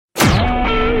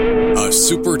A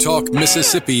Super Talk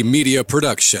Mississippi media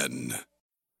production.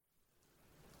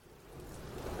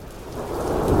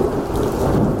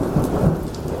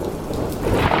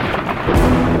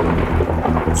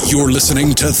 You're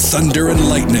listening to Thunder and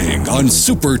Lightning on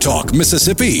Super Talk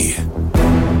Mississippi.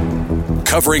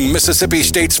 Covering Mississippi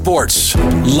State sports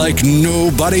like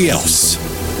nobody else.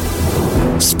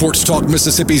 Sports Talk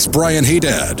Mississippi's Brian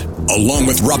Haydad, along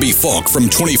with Robbie Falk from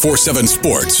 24/7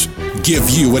 Sports, give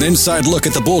you an inside look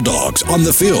at the Bulldogs on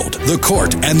the field, the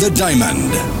court, and the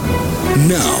diamond.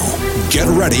 Now, get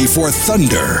ready for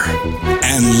Thunder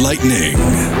and Lightning.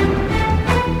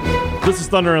 This is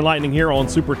Thunder and Lightning here on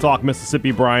Super Talk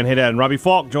Mississippi. Brian Haydad and Robbie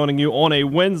Falk joining you on a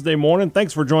Wednesday morning.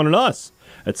 Thanks for joining us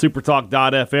at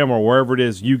supertalk.fm or wherever it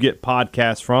is you get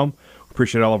podcasts from.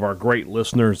 Appreciate all of our great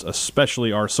listeners,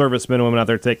 especially our servicemen and women out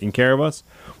there taking care of us.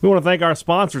 We want to thank our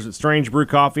sponsors at Strange Brew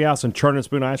Coffee House and Churn and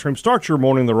Spoon Ice Cream. Start your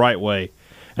morning the right way.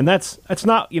 And that's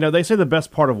not, they say the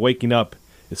best part of waking up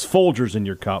is Folgers in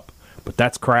your cup, but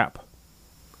that's crap.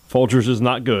 Folgers is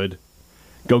not good.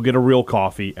 Go get a real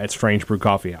coffee at Strange Brew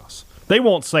Coffee House. They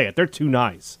won't say it. They're too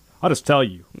nice. I'll just tell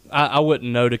you. I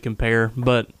wouldn't know to compare,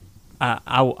 but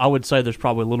I would say there's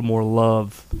probably a little more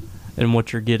love in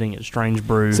what you're getting at Strange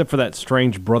Brew. Except for that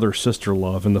strange brother-sister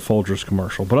love in the Folgers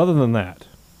commercial. But other than that,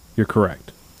 you're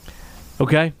correct.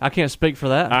 Okay, I can't speak for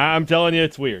that. I'm telling you,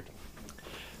 it's weird.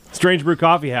 Strange Brew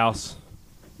Coffee House.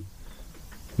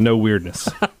 No weirdness.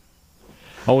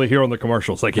 Only here on the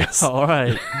commercials, I guess. All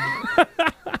right.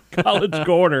 College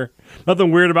Corner.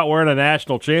 Nothing weird about wearing a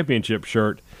national championship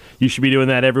shirt. You should be doing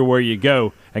that everywhere you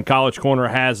go, and College Corner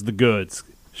has the goods.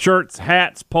 Shirts,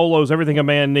 hats, polos, everything a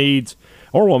man needs,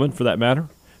 or woman for that matter,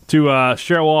 to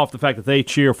show off the fact that they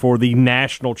cheer for the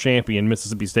national champion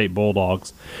Mississippi State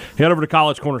Bulldogs. Head over to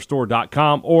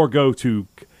collegecornerstore.com or go to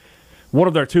one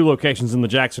of their two locations in the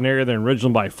Jackson area. They're in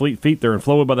Ridgeland by Fleet Feet. They're in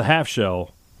Flowood by the Half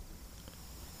Shell.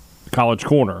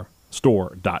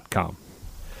 collegecornerstore.com.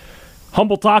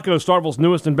 Humble Taco, Starkville's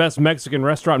newest and best Mexican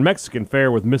restaurant, Mexican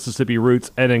fare with Mississippi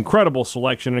roots, an incredible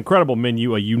selection, an incredible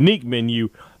menu, a unique menu,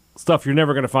 stuff you're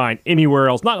never going to find anywhere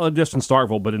else, not just in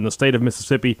Starkville, but in the state of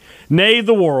Mississippi, nay,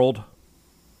 the world.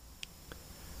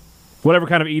 Whatever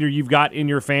kind of eater you've got in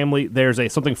your family, there's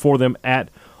something for them at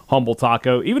Humble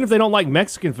Taco. Even if they don't like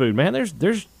Mexican food, man,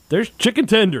 there's chicken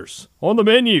tenders on the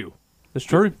menu. That's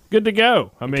true. Good to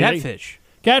go. I mean, catfish.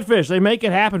 Catfish, they make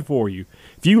it happen for you.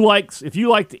 If you like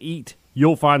to eat,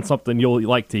 you'll find something you'll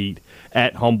like to eat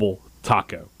at Humble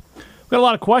Taco. We've got a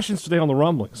lot of questions today on the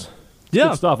rumblings. Yeah.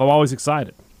 Good stuff. I'm always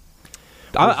excited.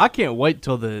 I can't wait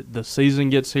till the season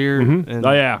gets here. Mm-hmm. And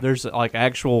oh, yeah. There's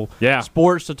actual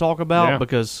sports to talk about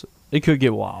because it could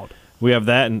get wild. We have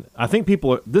that, and I think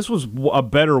this was a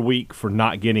better week for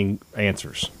not getting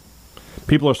answers.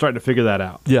 People are starting to figure that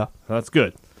out. Yeah. That's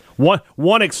good.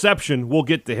 One exception, we'll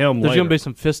get to him later. There's going to be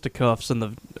some fisticuffs in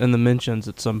the mentions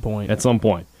at some point.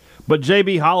 But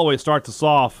J.B. Holloway starts us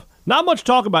off. Not much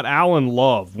talk about Allen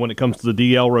Love when it comes to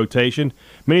the DL rotation.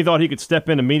 Many thought he could step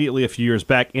in immediately a few years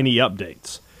back. Any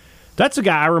updates? That's a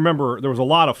guy I remember there was a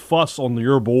lot of fuss on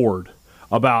your board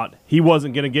about he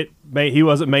wasn't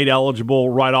made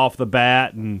eligible right off the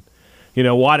bat, and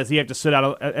why does he have to sit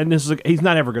out? And he's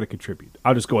not ever going to contribute.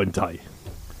 I'll just go ahead and tell you.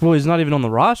 Well, he's not even on the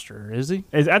roster, is he?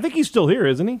 I think he's still here,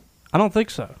 isn't he? I don't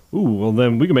think so. Ooh, well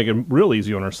then we can make it real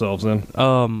easy on ourselves then.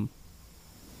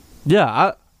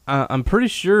 Yeah, I'm pretty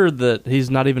sure that he's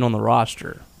not even on the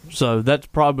roster. So that's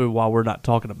probably why we're not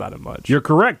talking about it much. You're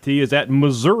correct. He is at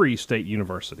Missouri State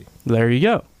University. There you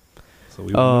go. So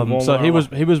he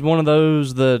was one of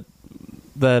those that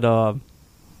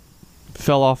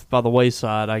fell off by the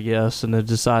wayside, I guess, and have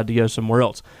decided to go somewhere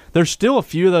else. There's still a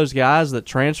few of those guys that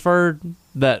transferred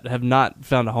that have not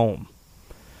found a home.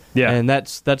 Yeah, and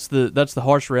that's the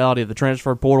harsh reality of the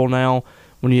transfer portal now.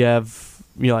 When you have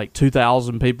like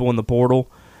 2,000 people in the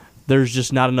portal, there's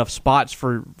just not enough spots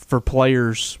for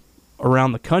players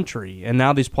around the country, and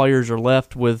now these players are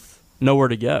left with nowhere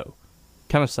to go.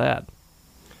 Kind of sad.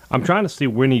 I'm trying to see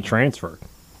when he transferred.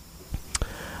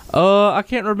 I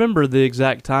can't remember the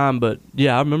exact time, but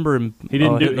yeah, I remember him. He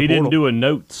didn't do a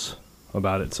notes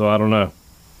about it, so I don't know.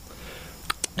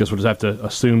 Guess we'll just have to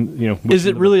assume, Is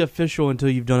it really official until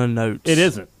you've done a notes? It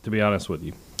isn't, to be honest with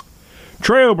you.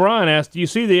 Trey O'Brien asked, do you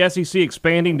see the SEC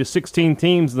expanding to 16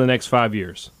 teams in the next 5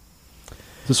 years?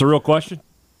 Is this a real question?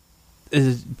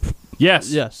 Yes.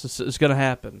 Yes, it's going to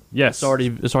happen. Yes. It's already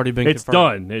been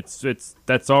confirmed. Done.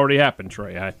 That's already happened,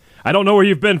 Trey. I don't know where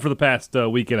you've been for the past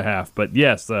week and a half, but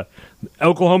yes,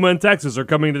 Oklahoma and Texas are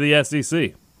coming to the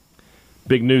SEC.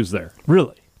 Big news there.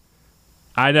 Really?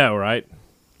 I know, right?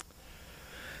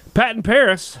 Pat in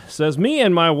Paris says, me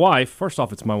and my wife, first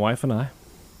off, it's my wife and I,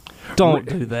 Don't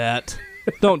do that.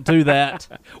 Don't do that.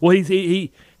 Well,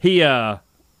 he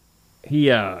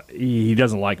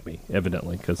doesn't like me,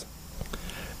 evidently, because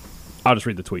I'll just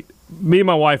read the tweet. Me and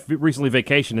my wife recently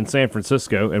vacationed in San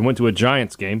Francisco and went to a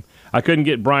Giants game. I couldn't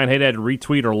get Brian Haydad to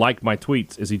retweet or like my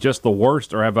tweets. Is he just the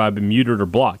worst, or have I been muted or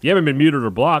blocked? You haven't been muted or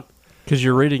blocked. Because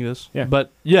you're reading this. Yeah.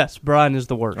 But, yes, Brian is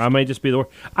the worst. I may just be the worst.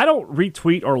 I don't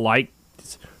retweet or like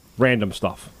random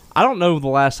stuff. I don't know the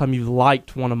last time you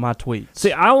liked one of my tweets.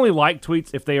 See, I only like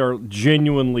tweets if they are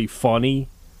genuinely funny.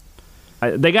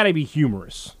 They got to be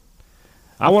humorous.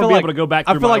 I want to be able to go back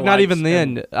through I feel my like not even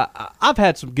likes then. I've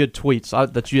had some good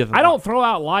tweets that you haven't. I don't throw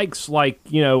out likes like,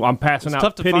 I'm passing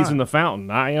out pennies in the fountain.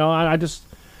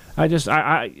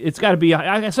 It's got to be,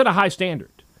 I set a high standard.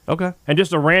 Okay. And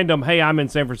just a random, hey, I'm in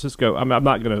San Francisco. I'm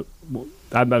not gonna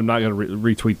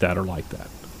retweet that or like that.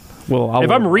 Well, if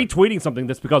I'm retweeting something,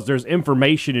 that's because there's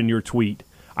information in your tweet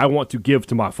I want to give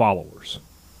to my followers.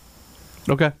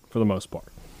 Okay. For the most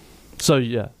part. So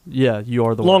yeah, you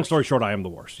are the Long worst. story short, I am the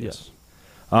worst. Yes.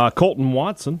 Colton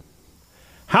Watson,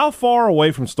 how far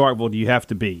away from Starkville do you have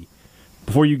to be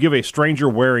before you give a stranger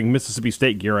wearing Mississippi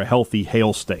State gear a healthy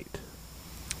hail state?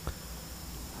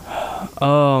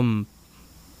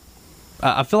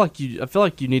 I feel like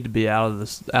you need to be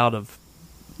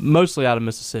mostly out of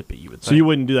Mississippi. You would think. So you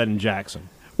wouldn't do that in Jackson?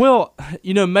 Well,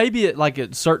 maybe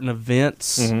at certain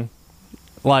events,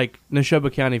 like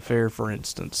Neshoba County Fair, for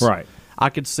instance. Right. I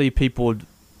could see people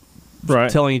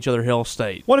telling each other Hell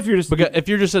State. What if you're just if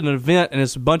you're just at an event and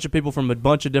it's a bunch of people from a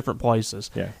bunch of different places?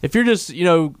 Yeah. If you're just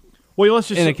let's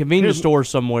just in a convenience store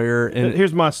somewhere, and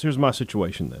here's my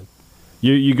situation then.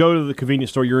 You go to the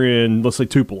convenience store. You're in, let's say,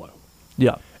 Tupelo.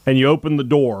 Yeah. And you open the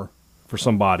door for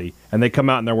somebody, and they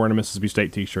come out and they're wearing a Mississippi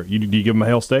State T-shirt. Do you give them a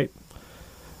Hail State?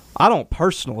 I don't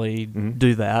personally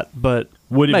do that, but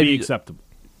would it be acceptable?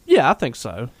 Yeah, I think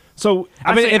so. So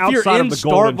I mean, if you're in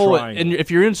Starkville, and if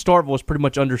you're in Starkville, it's pretty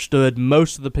much understood.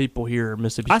 Most of the people here are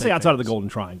Mississippi State. I say outside fans. of the Golden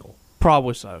Triangle.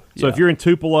 Probably so. So if you're in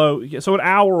Tupelo, so an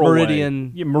hour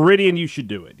Meridian. away. Meridian, you should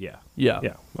do it. Yeah.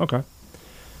 Okay.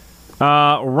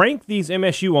 Rank these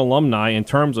MSU alumni in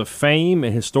terms of fame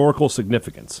and historical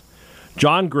significance.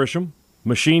 John Grisham,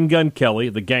 Machine Gun Kelly,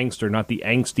 the gangster, not the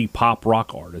angsty pop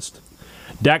rock artist.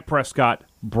 Dak Prescott,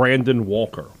 Brandon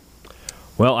Walker.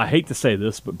 Well, I hate to say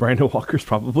this, but Brandon Walker's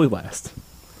probably last.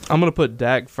 I'm going to put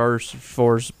Dak first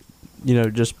for,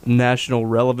 just national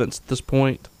relevance at this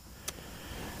point.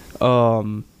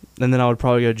 And then I would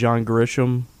probably go John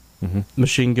Grisham,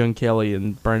 Machine Gun Kelly,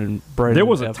 and Brandon. There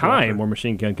was a F. time Walker. where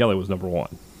Machine Gun Kelly was number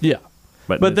one. Yeah.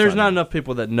 But there's not enough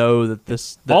people that know that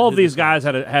this. All of these guys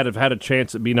had a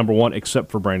chance to be number one, except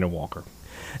for Brandon Walker.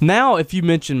 Now, if you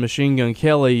mention Machine Gun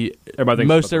Kelly,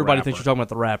 most everybody thinks you're talking about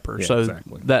the rapper. Yeah, so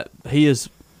exactly. that he is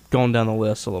going down the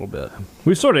list a little bit.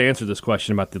 We've sort of answered this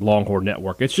question about the Longhorn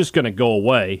Network. It's just going to go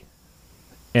away,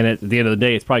 and at the end of the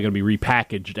day, it's probably going to be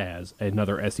repackaged as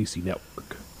another SEC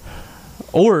network.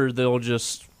 Or it'll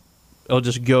just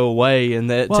go away, and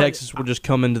Texas will just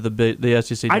come into the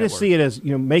SEC network. I just see it as,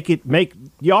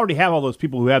 you already have all those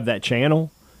people who have that channel.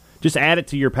 Just add it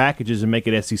to your packages and make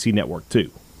it SEC network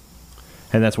too.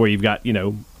 And that's where you've got,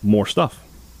 more stuff.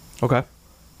 Okay.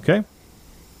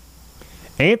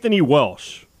 Anthony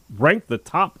Welsh ranked the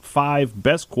top 5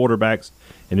 best quarterbacks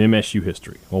in MSU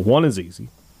history. Well, one is easy.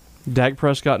 Dak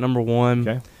Prescott, number 1.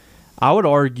 Okay. I would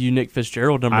argue Nick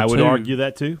Fitzgerald, number 2. I would argue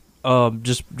that too.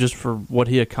 Just for what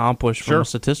he accomplished from a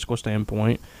statistical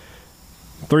standpoint.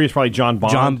 3 is probably John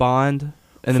Bond.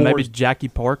 And then maybe Jackie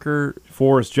Parker.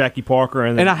 4 is Jackie Parker,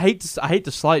 and I hate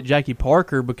to slight Jackie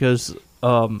Parker because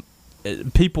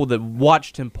people that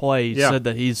watched him play said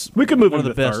that he's one of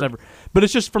the best ever. But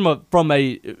it's just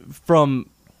from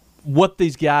what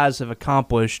these guys have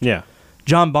accomplished. Yeah,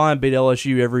 John Bond beat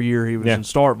LSU every year he was in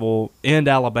Starkville and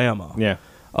Alabama. Yeah,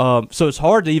 so it's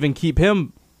hard to even keep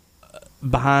him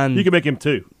behind. You can make him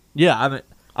 2. Yeah,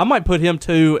 I might put him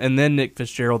 2 and then Nick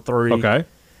Fitzgerald 3. Okay.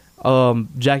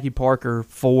 Jackie Parker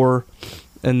 4,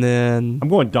 and then I'm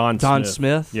going Don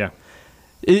Smith. Yeah.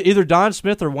 Either Don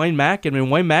Smith or Wayne Mackin. I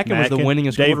mean, Wayne Mackin was the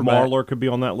winningest Dave quarterback. Marler could be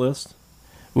on that list.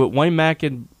 With Wayne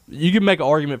Mackin, you could make an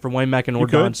argument for Wayne Mackin or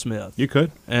Don Smith. You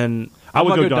could. And I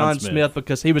would go Don Smith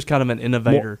because he was kind of an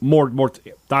innovator. More.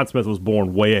 Don Smith was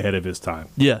born way ahead of his time.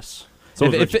 Yes. So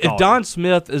if Don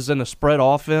Smith is in a spread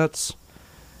offense,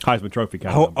 Heisman Trophy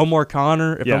kind of. Omar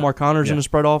Connor. If Omar Connor's in a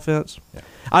spread offense,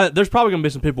 there's probably going to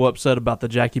be some people upset about the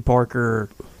Jackie Parker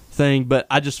thing, but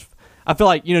I feel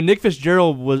like Nick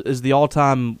Fitzgerald is the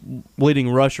all-time leading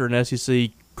rusher in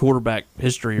SEC quarterback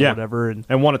history or whatever,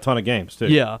 and won a ton of games too.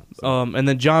 Yeah, and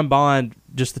then John Bond,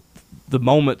 just the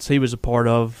moments he was a part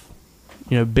of,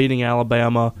 beating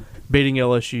Alabama, beating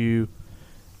LSU.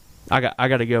 I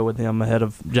got to go with him ahead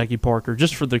of Jackie Parker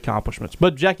just for the accomplishments.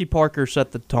 But Jackie Parker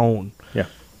set the tone. Yeah.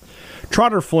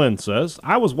 Trotter Flynn says,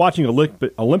 I was watching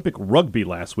Olympic rugby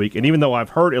last week, and even though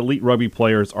I've heard elite rugby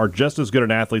players are just as good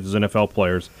at athletes as NFL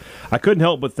players, I couldn't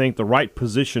help but think the right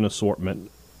position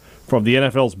assortment from the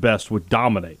NFL's best would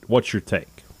dominate. What's your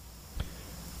take?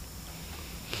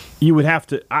 You would have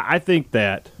to, I think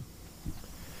that,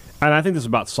 and I think this is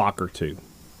about soccer too.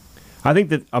 I think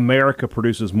that America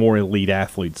produces more elite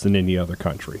athletes than any other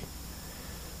country.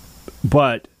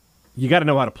 But you got to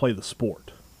know how to play the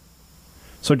sport.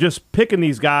 So just picking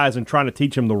these guys and trying to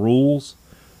teach them the rules,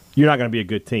 you're not going to be a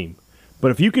good team. But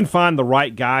if you can find the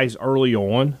right guys early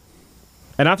on,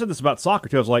 and I've said this about soccer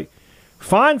too, I was like,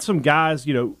 find some guys,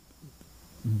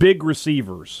 big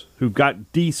receivers who've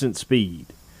got decent speed,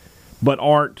 but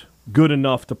aren't good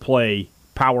enough to play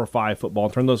Power 5 football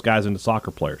and turn those guys into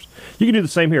soccer players. You can do the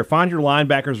same here. Find your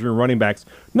linebackers or your running backs,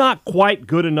 not quite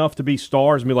good enough to be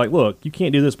stars, and be like, look, you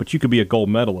can't do this, but you could be a gold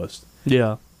medalist.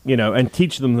 Yeah. And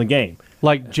teach them the game.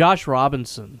 Like Josh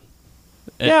Robinson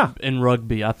in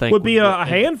rugby, I think. Would be a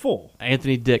handful.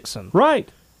 Anthony Dixon. Right.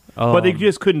 But they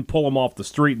just couldn't pull them off the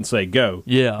street and say, go.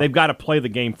 Yeah. They've got to play the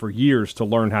game for years to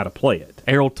learn how to play it.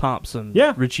 Errol Thompson.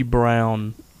 Yeah. Richie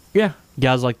Brown. Yeah.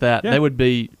 Guys like that. Yeah. They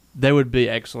would be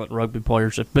excellent rugby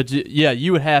players. But yeah,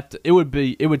 you would have to. It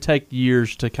would take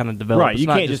years to kind of develop.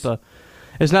 Right.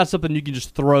 It's not something you can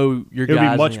just throw your guys in. It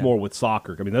would be much more with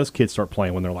soccer. I mean, those kids start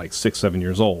playing when they're like 6, 7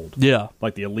 years old. Yeah.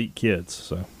 Like the elite kids.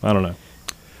 So, I don't know.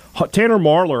 Tanner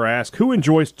Marler asks, who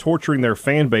enjoys torturing their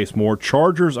fan base more,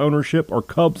 Chargers ownership or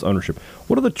Cubs ownership?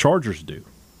 What do the Chargers do?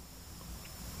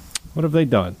 What have they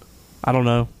done? I don't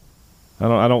know.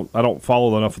 I don't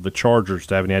follow enough of the Chargers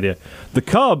to have any idea. The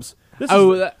Cubs.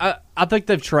 I think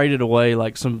they've traded away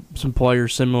like some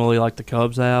players similarly like the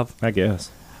Cubs have. I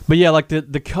guess. But yeah, like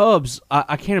the Cubs,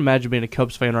 I can't imagine being a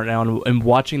Cubs fan right now and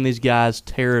watching these guys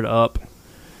tear it up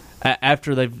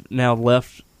after they've now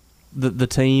left the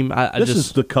team. This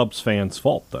is the Cubs fans'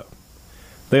 fault, though.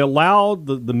 They allowed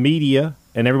the media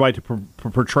and everybody to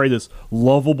portray this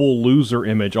lovable loser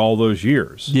image all those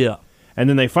years. Yeah. And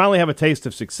then they finally have a taste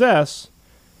of success,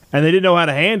 and they didn't know how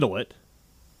to handle it.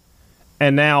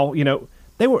 And now,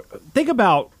 think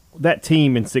about that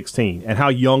team in 2016 and how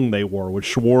young they were with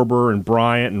Schwarber and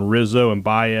Bryant and Rizzo and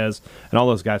Baez and all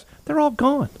those guys. They're all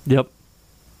gone. Yep.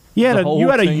 You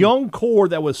had a young core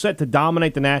that was set to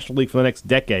dominate the National League for the next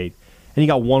decade, and you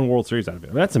got one World Series out of it. I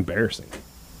mean, that's embarrassing.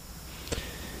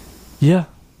 Yeah,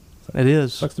 it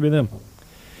is. Sucks to be them.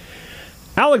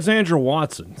 Alexandra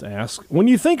Watson asks, when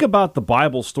you think about the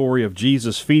Bible story of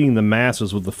Jesus feeding the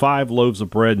masses with the 5 loaves of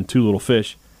bread and 2 little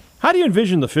fish, how do you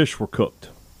envision the fish were cooked?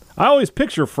 I always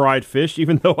picture fried fish,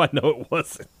 even though I know it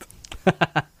wasn't.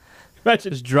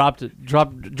 Imagine just dropped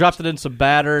it in some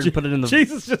batter and put it in the.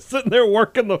 Jesus just sitting there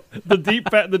working the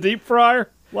deep fryer.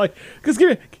 Like, just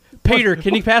give me. Peter,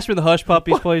 can you pass me the hush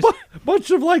puppies, please? Bunch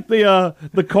of like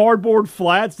the cardboard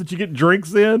flats that you get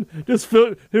drinks in. Just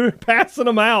passing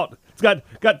them out. It's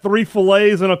got 3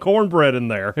 fillets and a cornbread in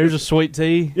there. Here's a sweet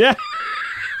tea. Yeah.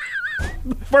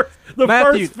 the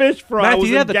first fish fry. Matthew, was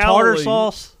you in have the Galilee. tartar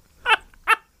sauce.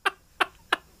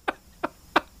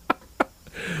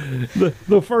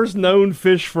 The first known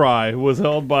fish fry was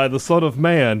held by the Son of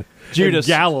Man in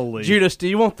Galilee. Judas, do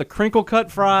you want the crinkle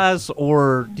cut fries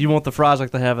or do you want the fries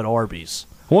like they have at Arby's?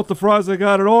 I want the fries they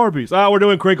got at Arby's. We're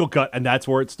doing crinkle cut, and that's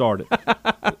where it started.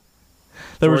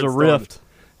 There was a rift.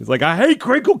 He's like, I hate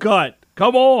crinkle cut.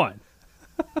 Come on.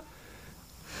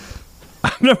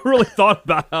 I've never really thought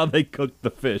about how they cooked the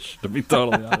fish, to be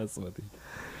totally honest with you.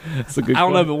 That's a good I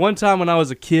don't know, but one time when I was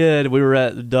a kid, we were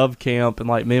at the Dove Camp, and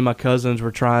like me and my cousins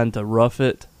were trying to rough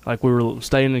it. Like we were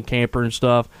staying in camper and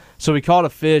stuff. So we caught a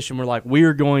fish, and we're like, we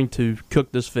are going to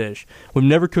cook this fish. We've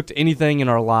never cooked anything in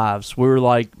our lives. We were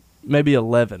like maybe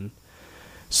 11.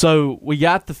 So we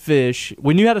got the fish.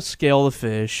 We knew how to scale the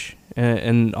fish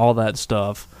and all that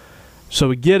stuff. So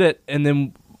we get it, and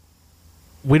then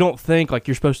we don't think like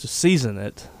you're supposed to season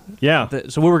it. Yeah.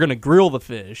 So we were going to grill the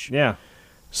fish. Yeah.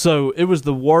 So it was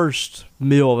the worst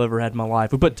meal I've ever had in my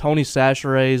life. We put Tony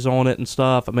Chachere's on it and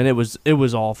stuff. I mean, it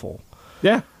was awful.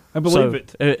 Yeah, I believe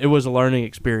it. It was a learning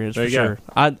experience for sure.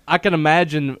 I can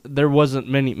imagine there wasn't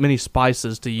many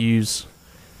spices to use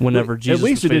whenever Jesus. At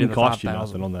least was it didn't feeding cost the you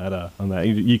nothing on that. On that,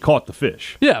 you caught the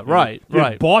fish. Yeah, right, If you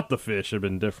right. bought the fish, it'd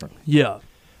been different. Yeah.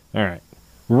 All right.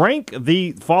 Rank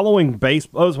the following base.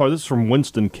 Oh, sorry, this is from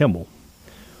Winston Kimball.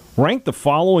 Rank the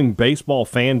following baseball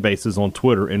fan bases on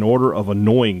Twitter in order of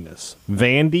annoyingness: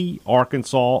 Vandy,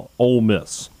 Arkansas, Ole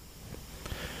Miss.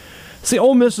 See,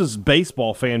 Ole Miss's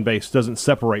baseball fan base doesn't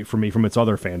separate from me from its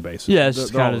other fan bases. Yeah,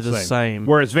 it's kind of the same.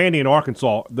 Whereas Vandy and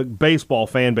Arkansas, the baseball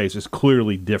fan base is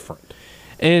clearly different.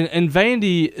 And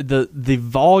Vandy, the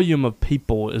volume of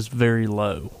people is very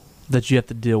low that you have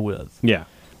to deal with. Yeah.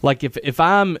 Like if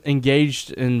I'm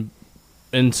engaged in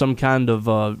some kind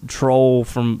of troll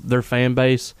from their fan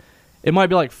base, it might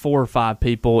be like 4 or 5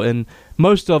 people, and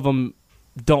most of them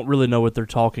don't really know what they're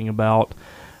talking about.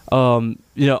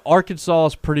 Arkansas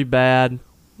is pretty bad,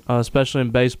 especially in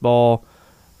baseball.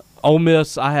 Ole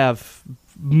Miss, I have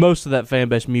most of that fan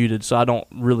base muted, so I don't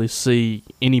really see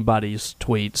anybody's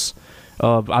tweets.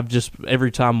 I've just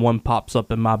every time one pops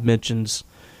up in my mentions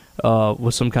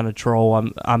with some kind of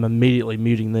troll, I'm immediately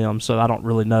muting them, so I don't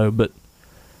really know. But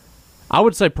I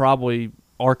would say probably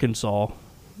Arkansas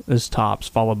is tops,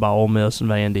 followed by Ole Miss and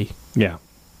Vandy. Yeah.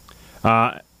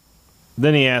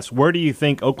 Then he asks, where do you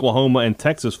think Oklahoma and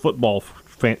Texas football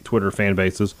Twitter fan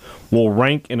bases will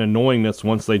rank in annoyingness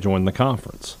once they join the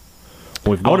conference? I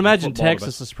would imagine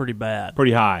Texas is pretty bad.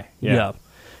 Pretty high, yeah.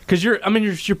 Because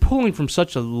you're pulling from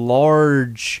such a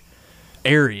large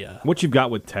area. What you've got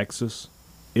with Texas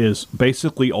is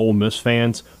basically Ole Miss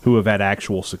fans who have had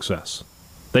actual success.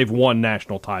 They've won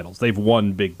national titles. They've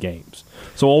won big games.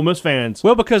 So Ole Miss fans...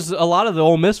 Well, because a lot of the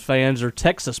Ole Miss fans are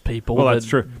Texas people. Well, that's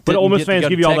true. But Ole Miss fans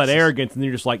give you all that arrogance, and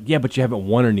you're just like, yeah, but you haven't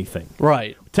won anything.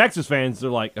 Right. Texas fans, they're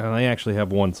like, oh, they actually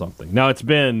have won something. Now, it's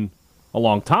been a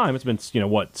long time. It's been,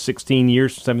 16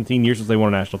 years, 17 years since they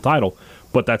won a national title.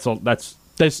 But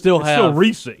They still have... still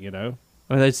recent,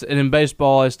 I mean, and in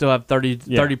baseball, they still have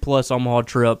 30-plus Omaha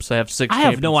trips. They have 6 I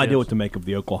have no idea what to make of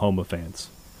the Oklahoma fans.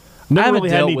 I haven't really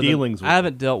had any dealings with them. I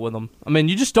haven't dealt with them. I mean,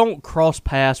 you just don't cross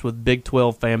paths with Big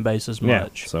 12 fan bases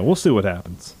much. Yeah, so we'll see what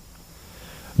happens.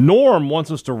 Norm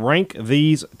wants us to rank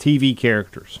these TV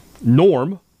characters.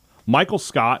 Norm, Michael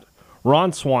Scott,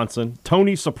 Ron Swanson,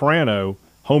 Tony Soprano,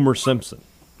 Homer Simpson.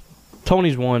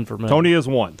 Tony's 1 for me. Tony is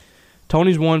 1.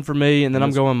 Tony's 1 for me, and then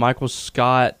I'm going Michael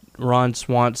Scott, Ron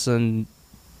Swanson,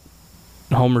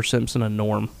 Homer Simpson, and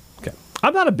Norm. Okay.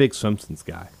 I'm not a big Simpsons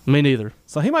guy. Me neither.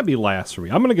 So he might be last for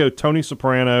me. I'm going to go Tony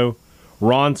Soprano,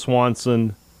 Ron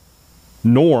Swanson,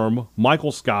 Norm,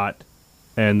 Michael Scott,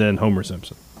 and then Homer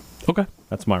Simpson. Okay.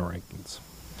 That's my rankings.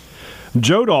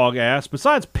 Joe Dog asks,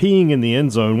 besides peeing in the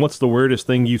end zone, what's the weirdest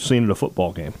thing you've seen at a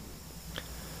football game?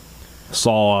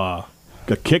 Saw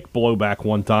a kick blowback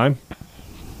one time.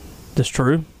 That's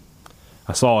true.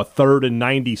 I saw a 3rd and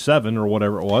 97 or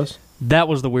whatever it was. That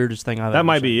was the weirdest thing I've ever That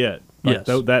might seen. be it. Yes.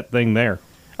 That thing there.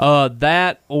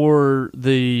 That or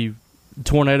the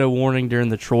tornado warning during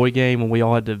the Troy game when we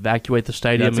all had to evacuate the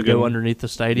stadium and go underneath the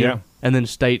stadium. Yeah. And then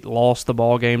State lost the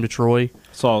ball game to Troy.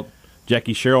 Saw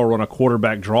Jackie Sherrill run a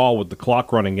quarterback draw with the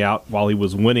clock running out while he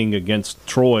was winning against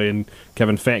Troy, and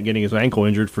Kevin Fant getting his ankle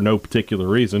injured for no particular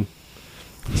reason.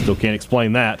 Still can't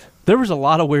explain that. There was a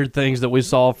lot of weird things that we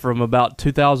saw from about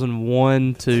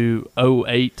 2001 to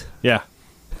 2008. Yeah.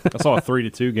 I saw a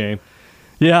 3-2 game.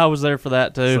 Yeah, I was there for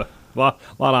that too. So, a lot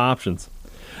of options.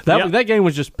 That game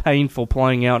was just painful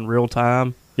playing out in real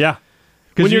time. Yeah.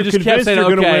 Because you're just kept convinced saying,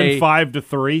 you're going to okay, win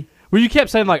 5-3. Well, you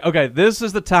kept saying, like, okay, this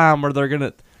is the time where they're going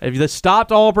to, if they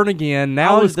stopped Auburn again,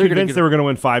 now I was they're convinced they were going to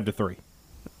win 5-3.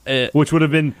 Which would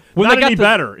have been when not they got any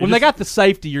better. When they got the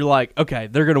safety, you're like, okay,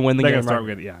 they're going to win the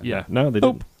game. Yeah. No, they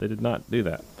didn't. They did not do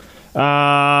that.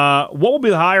 What will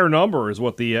be the higher number is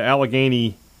what the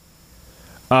Allegheny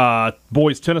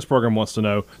boys tennis program wants to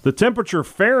know. The temperature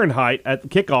Fahrenheit at the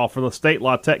kickoff for the State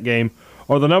La Tech game,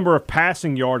 or the number of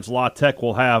passing yards La Tech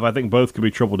will have. I think both could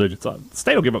be triple digits.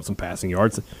 State will give up some passing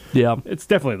yards. Yeah. It's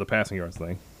definitely the passing yards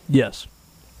thing. Yes.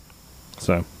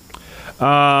 So.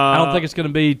 I don't think it's going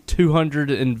to be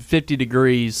 250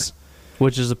 degrees,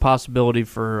 which is a possibility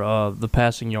for the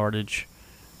passing yardage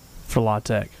for La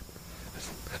Tech.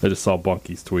 I just saw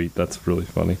Bunky's tweet. That's really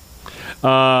funny.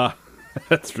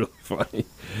 That's really funny.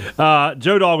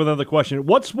 Joe Dog with another question.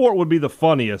 What sport would be the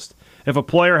funniest if a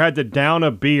player had to down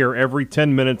a beer every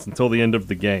 10 minutes until the end of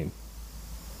the game?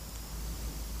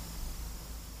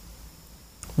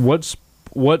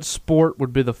 What sport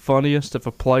would be the funniest if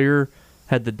a player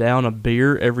had to down a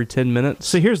beer every 10 minutes?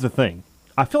 See, here's the thing.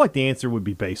 I feel like the answer would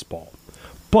be baseball.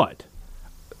 But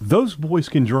those boys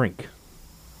can drink.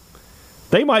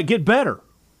 They might get better.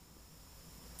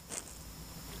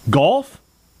 Golf?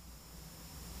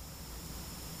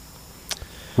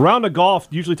 Round of golf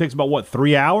usually takes about,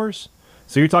 3 hours?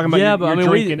 So you're talking about you're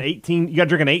drinking 18. You got to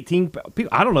drink an 18.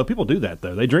 I don't know. People do that,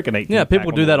 though. They drink an 18. Yeah,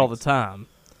 people do that all the time.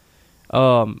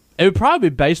 It would probably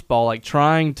be baseball, like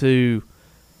trying to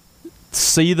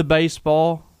see the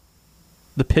baseball,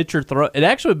 the pitcher throw. It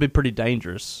actually would be pretty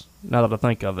dangerous now that I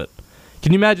think of it.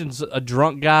 Can you imagine a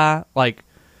drunk guy like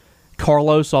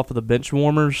Carlos off of the bench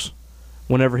warmers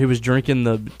whenever he was drinking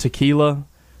the tequila?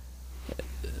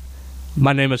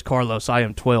 My name is Carlos. I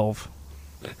am 12.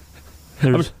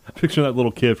 I'm picturing that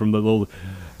little kid from the little.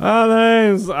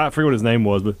 I forget what his name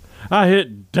was, but I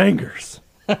hit dangers.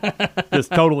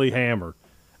 Just totally hammered.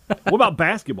 What about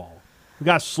basketball? The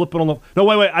guy slipping on the. No,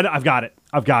 wait. I've got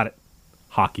it.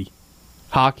 Hockey.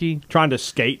 Trying to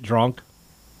skate drunk.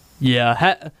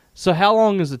 Yeah. So how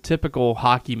long is a typical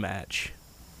hockey match?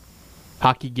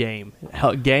 Hockey game?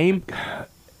 Game?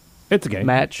 It's a game.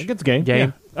 Match? It's a game.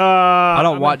 Game. Yeah. I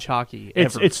don't watch hockey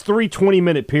ever. It's 3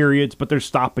 20-minute periods, but there's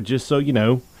stoppages, so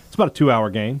it's about a 2-hour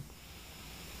game.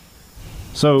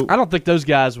 So I don't think those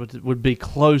guys would be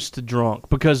close to drunk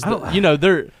because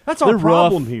they're that's our they're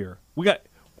problem rough. here. We got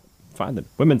find it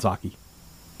women's hockey.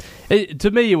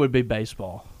 To me, it would be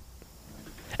baseball.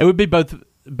 It would be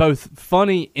both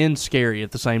funny and scary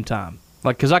at the same time.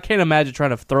 Like, because I can't imagine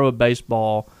trying to throw a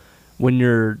baseball when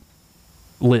you're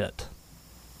lit.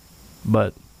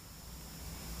 But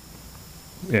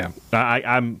yeah,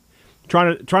 I'm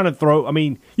trying to throw. I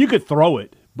mean, you could throw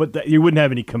it, but you wouldn't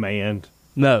have any command.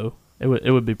 No, it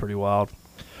would be pretty wild.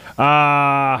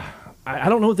 I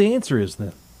don't know what the answer is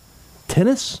then.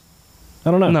 Tennis?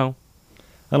 I don't know. No,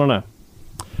 I don't know.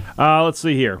 Let's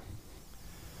see here.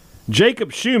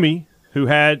 Jacob Schumi, who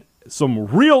had some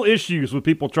real issues with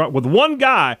with one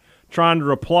guy trying to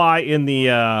reply in the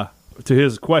to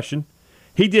his question.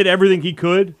 He did everything he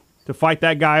could to fight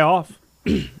that guy off.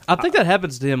 I think that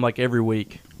happens to him like every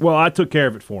week. Well, I took care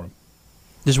of it for him.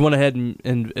 Just went ahead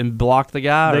and blocked the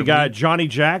guy. The guy Johnny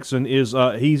Jackson is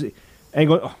he's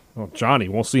Johnny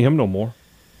won't see him no more.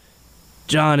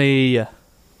 Johnny,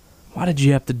 why did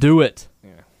you have to do it?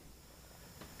 Yeah.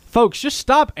 Folks, just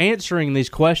stop answering these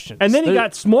questions. And then he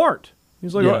got smart.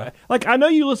 He's like, Yeah. like, I know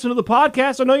you listen to the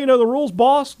podcast. I know you know the rules,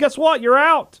 boss. Guess what? You're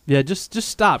out. Yeah, just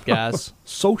stop, guys.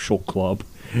 Social club.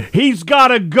 He's got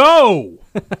to go.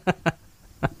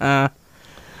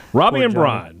 Robbie and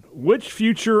Brian, which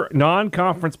future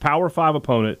non-conference Power 5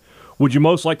 opponent would you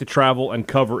most like to travel and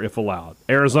cover if allowed?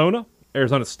 Arizona,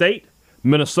 Arizona State,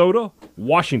 Minnesota,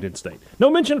 Washington State. No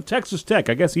mention of Texas Tech.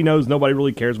 I guess he knows nobody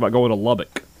really cares about going to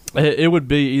Lubbock. It would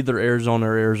be either Arizona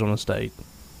or Arizona State.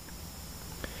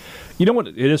 You know what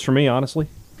it is for me, honestly?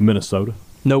 Minnesota.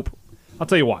 Nope. I'll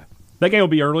tell you why. That game will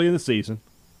be early in the season,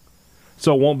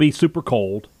 so it won't be super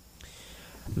cold.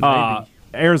 Maybe.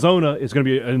 Arizona is going to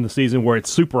be in the season where it's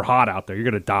super hot out there. You're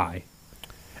going to die.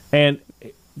 And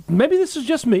maybe this is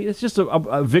just me. It's just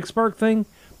a Vicksburg thing.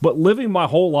 But living my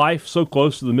whole life so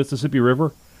close to the Mississippi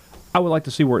River, I would like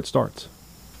to see where it starts.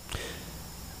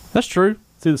 That's true.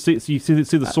 See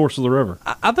the source of the river.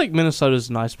 I think Minnesota's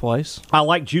a nice place. I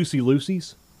like Juicy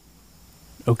Lucy's.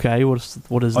 Okay, what is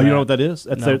that? Oh, you know what that is?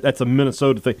 No. That's a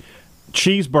Minnesota thing.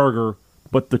 Cheeseburger,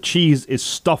 but the cheese is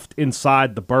stuffed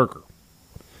inside the burger.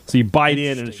 So you bite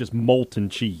in and it's just molten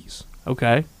cheese.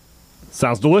 Okay.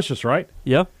 Sounds delicious, right?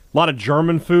 Yeah. A lot of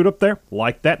German food up there.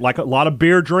 Like that. Like a lot of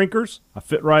beer drinkers. I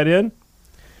fit right in.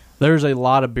 There's a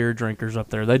lot of beer drinkers up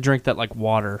there. They drink that like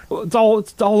water. Well, it's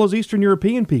all those Eastern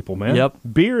European people, man. Yep.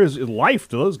 Beer is life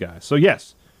to those guys. So,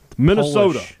 yes,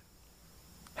 Minnesota. Polish.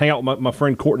 Hang out with my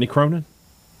friend Courtney Cronin.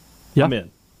 Yeah.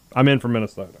 I'm in for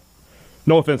Minnesota.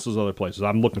 No offense to those other places.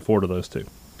 I'm looking forward to those two.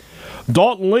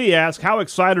 Dalton Lee asks, how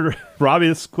excited, Robbie,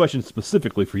 this question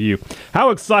specifically for you,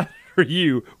 how excited are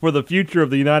you for the future of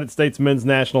the United States men's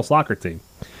national soccer team?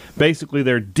 Basically,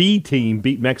 their D team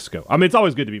beat Mexico. I mean, it's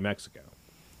always good to beat Mexico.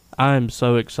 I'm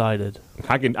so excited.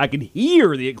 I can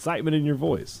hear the excitement in your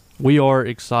voice. We are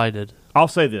excited. I'll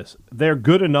say this. They're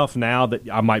good enough now that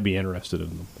I might be interested in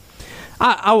them.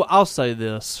 I'll say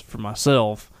this for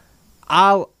myself.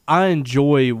 I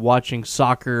enjoy watching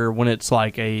soccer when it's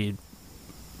like a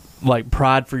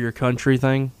pride for your country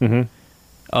thing.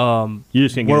 Mm-hmm. You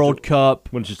just can't get World Cup.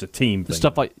 When it's just a team thing.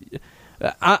 Stuff like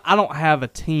I don't have a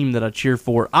team that I cheer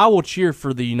for. I will cheer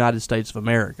for the United States of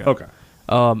America. Okay.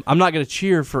 I'm not going to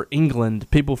cheer for England,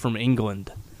 people from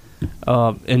England,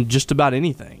 and just about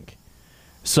anything.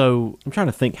 So I'm trying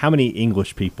to think how many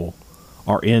English people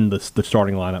are in the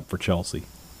starting lineup for Chelsea.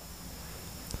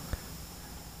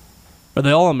 Are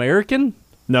they all American?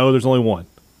 No, there's only one.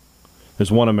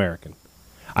 There's one American.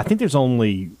 I think there's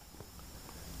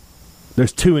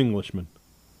 2 Englishmen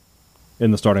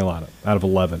in the starting lineup out of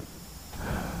 11.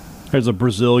 There's a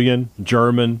Brazilian,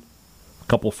 German, a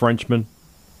couple Frenchmen.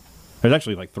 There's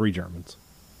actually like 3 Germans.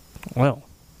 Well,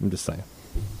 I'm just saying.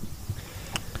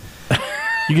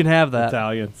 You can have that.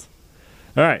 Italians.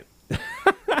 All right.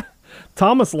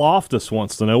 Thomas Loftus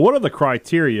wants to know, what are the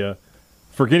criteria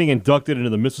for getting inducted into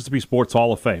the Mississippi Sports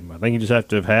Hall of Fame? I think you just have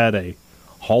to have had a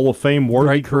Hall of Fame worthy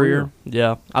Great career.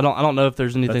 Yeah, I don't know if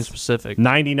there's anything That's specific.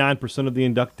 99% of the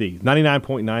inductees,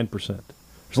 99.9%.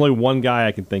 There's only one guy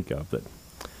I can think of that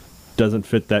doesn't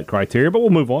fit that criteria, but we'll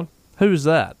move on. Who is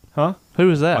that? Huh? Who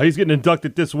is that? Oh, he's getting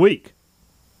inducted this week.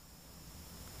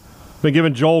 Been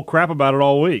giving Joel crap about it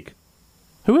all week.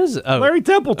 Who is it? Oh, Larry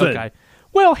Templeton. Okay.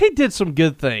 Well, he did some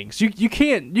good things. You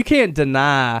can't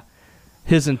deny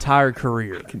his entire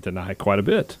career. I can deny quite a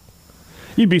bit.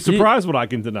 You'd be surprised what I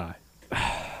can deny.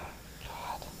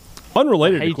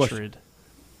 Unrelated to question.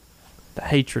 The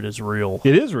hatred is real.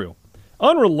 It is real.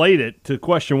 Unrelated to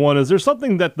question one, is there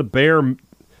something that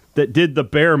did the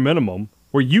bare minimum,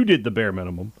 where you did the bare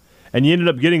minimum, and you ended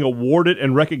up getting awarded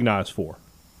and recognized for?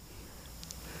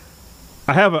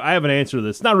 I have an answer to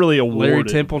this. It's not really awarded. Larry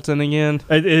Templeton again?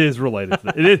 It is related to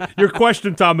that. It is, your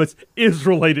question, Thomas, is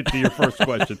related to your first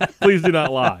question. Please do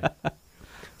not lie.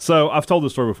 So I've told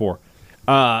this story before.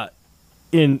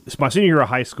 In my senior year of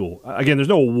high school, again, there's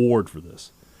no award for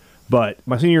this, but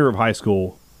my senior year of high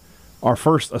school, our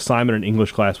first assignment in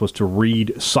English class was to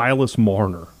read Silas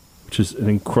Marner, which is an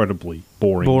incredibly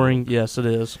boring. Yes, it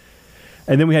is.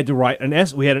 And then we had to write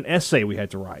we had an essay we had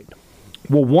to write.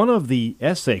 Well, one of the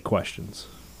essay questions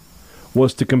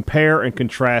was to compare and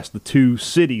contrast the two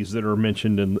cities that are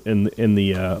mentioned in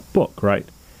the book, right?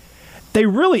 They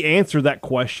really answered that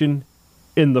question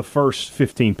in the first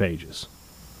 15 pages.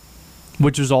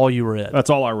 Which was all you read.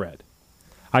 That's all I read.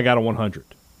 I got a 100.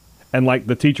 And like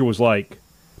the teacher was like,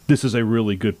 this is a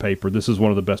really good paper. This is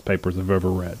one of the best papers I've ever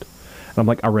read. And I'm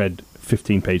like, I read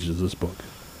 15 pages of this book.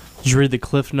 Did you read the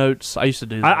Cliff Notes? I used to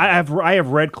do that. I have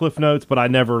read Cliff Notes, but I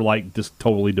never like just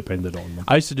totally depended on them.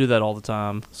 I used to do that all the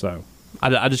time. So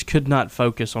I just could not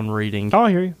focus on reading. Oh,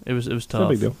 I hear you. It was tough. No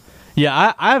big deal.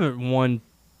 Yeah, I haven't won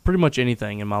pretty much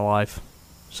anything in my life.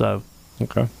 So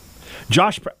okay,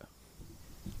 Josh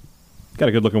got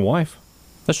a good looking wife.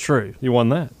 That's true. You won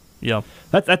that. Yeah.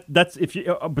 That's if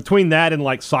you between that and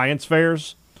like science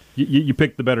fairs, you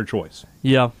picked the better choice.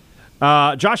 Yeah.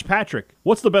 Josh Patrick,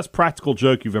 what's the best practical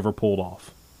joke you've ever pulled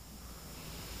off?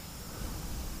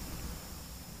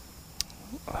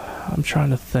 I'm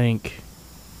trying to think.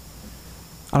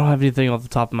 I don't have anything off the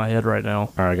top of my head right now.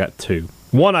 All right, I got two.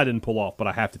 One I didn't pull off, but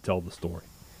I have to tell the story.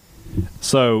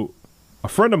 So, a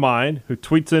friend of mine who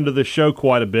tweets into this show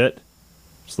quite a bit,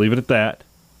 just leave it at that,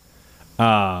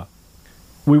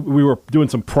 we were doing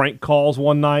some prank calls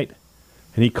one night,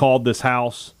 and he called this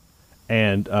house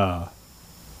and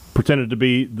pretended to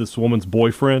be this woman's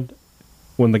boyfriend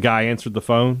when the guy answered the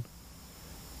phone.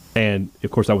 And,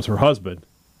 of course, that was her husband.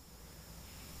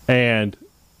 And,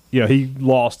 he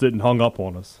lost it and hung up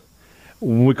on us.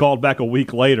 When we called back a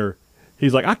week later,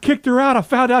 he's like, I kicked her out. I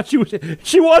found out she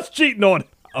was cheating on him.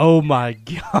 Oh, my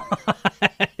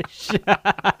gosh.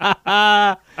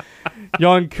 You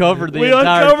uncovered the entire thing. We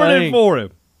uncovered it for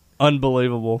him.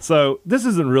 Unbelievable. So, this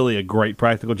isn't really a great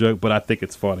practical joke, but I think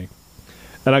it's funny.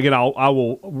 And again, I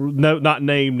will not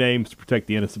name names to protect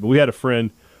the innocent, but we had a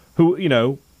friend who, he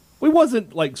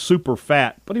wasn't like super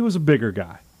fat, but he was a bigger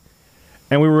guy.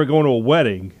 And we were going to a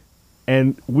wedding,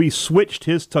 and we switched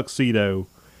his tuxedo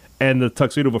and the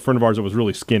tuxedo of a friend of ours that was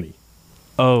really skinny.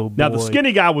 Oh, boy. Now, the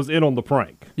skinny guy was in on the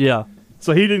prank. Yeah.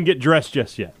 So he didn't get dressed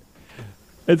just yet.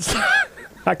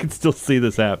 I can still see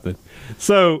this happening.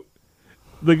 So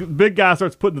the big guy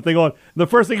starts putting the thing on. The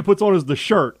first thing he puts on is the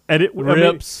shirt. And it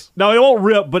rips. No, it won't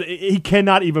rip, but he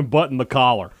cannot even button the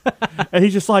collar. And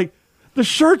he's just like, the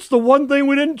shirt's the one thing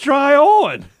we didn't try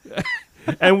on.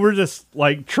 And we're just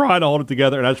like trying to hold it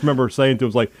together. And I just remember saying to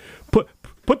him, like,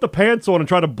 put the pants on and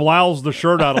try to blouse the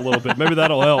shirt out a little bit. Maybe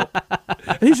that'll help.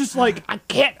 And he's just like, I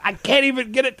can't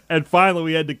even get it. And finally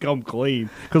we had to come clean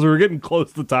because we were getting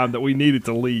close to the time that we needed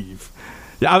to leave.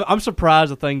 Yeah, I'm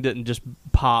surprised the thing didn't just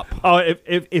pop. Oh,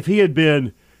 if he had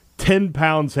been 10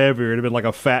 pounds heavier, it'd have been like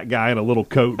a fat guy in a little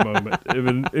coat moment. It'd have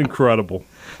been incredible.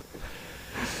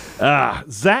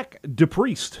 Zach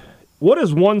DePriest. What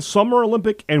is one Summer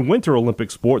Olympic and Winter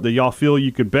Olympic sport that y'all feel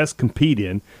you could best compete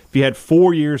in if you had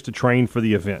 4 years to train for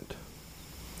the event?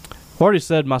 I already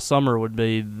said my summer would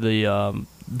be the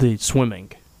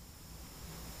swimming.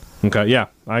 Okay, yeah,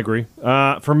 I agree.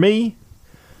 For me,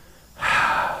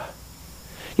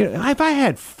 if I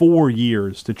had 4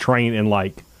 years to train in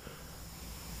like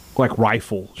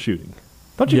rifle shooting,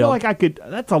 don't you feel like I could?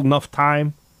 That's enough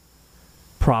time.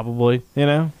 Probably,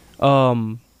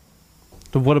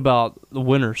 What about the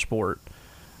winter sport?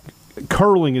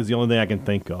 Curling is the only thing I can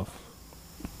think of.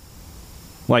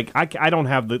 Like I don't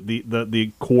have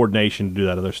the coordination to do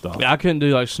that other stuff. Yeah, I couldn't do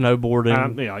like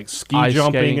snowboarding, like ski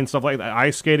jumping and stuff like that.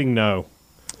 Ice skating, no.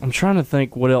 I'm trying to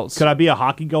think what else. Could I be a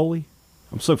hockey goalie?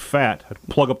 I'm so fat, I'd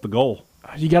plug up the goal.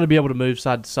 You got to be able to move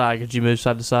side to side. Could you move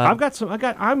side to side?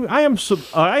 I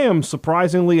am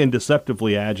surprisingly and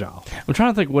deceptively agile. I'm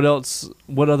trying to think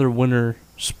what other winter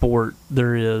sport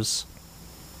there is.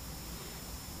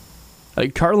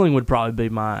 Curling would probably be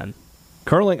mine.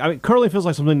 Curling feels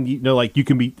like something like you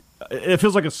can be. It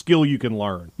feels like a skill you can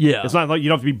learn. Yeah, it's not like you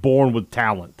don't have to be born with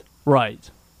talent. Right.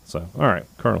 So, all right,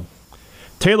 curling.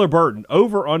 Taylor Burton,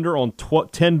 over under on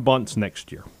 10 bunts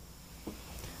next year.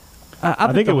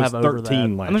 I think it was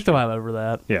 13 last year. I think they'll have over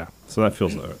that. Yeah, so that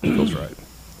feels right.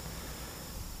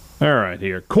 All right,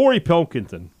 here. Corey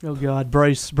Pilkington. Oh, God.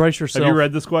 Brace yourself. Have you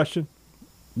read this question?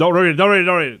 Don't read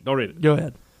it. Go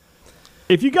ahead.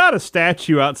 If you got a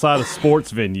statue outside a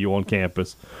sports venue on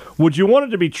campus, would you want it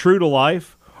to be true to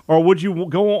life, or would you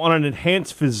go on an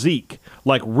enhanced physique,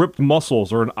 like ripped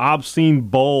muscles or an obscene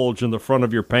bulge in the front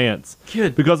of your pants?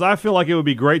 Good. Because I feel like it would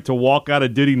be great to walk out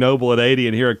of Duty Noble at 80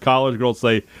 and hear a college girl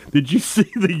say, "Did you see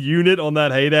the unit on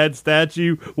that Haydad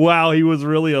statue? Wow, he was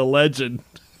really a legend."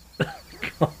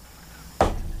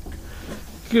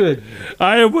 Good.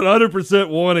 I am 100%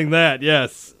 wanting that,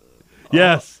 yes.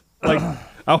 Yes.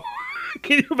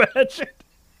 Can you imagine?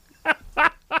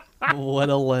 What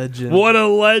a legend. What a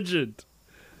legend.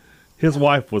 His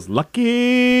wife was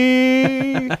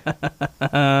lucky.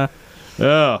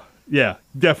 Oh, yeah,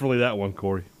 definitely that one,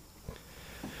 Corey.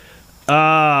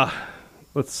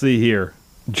 Let's see here.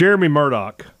 Jeremy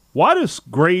Murdoch. Why does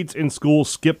grades in school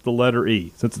skip the letter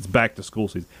E since it's back to school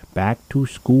season? Back to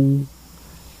school.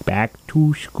 Back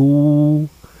to school.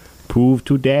 Prove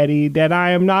to daddy that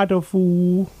I am not a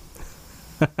fool.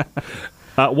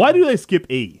 Why do they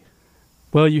skip E?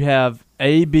 Well, you have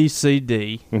A, B, C,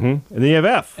 D. Mm-hmm. And then you have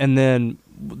F. And then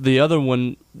the other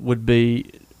one would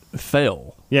be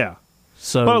fail. Yeah.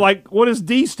 So, but what does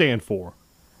D stand for?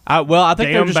 I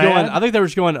think they're just bad? going. I think they were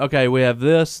just going. Okay, we have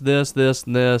this,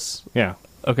 and this. Yeah.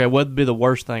 Okay, what would be the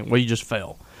worst thing? Well, you just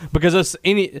fail because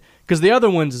the other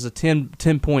ones is a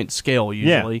 10-point scale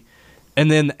usually, yeah. And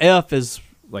then F is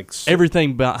like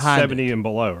everything behind 70 it. And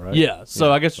below, right? Yeah.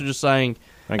 So I guess they're just saying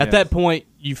at that point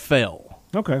you fail.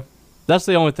 Okay. That's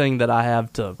the only thing that I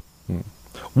have to.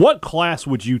 What class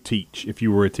would you teach if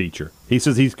you were a teacher? He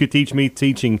says he could teach me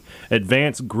teaching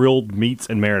advanced grilled meats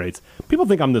and marinades. People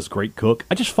think I'm this great cook.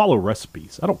 I just follow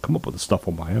recipes. I don't come up with the stuff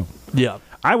on my own. Yeah.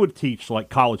 I would teach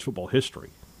college football history.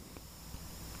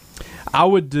 I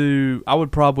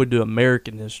would probably do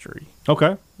American history.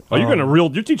 Okay. Oh,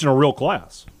 you're teaching a real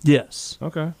class. Yes.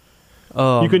 Okay.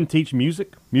 You couldn't teach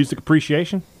music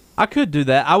appreciation? I could do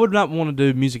that. I would not want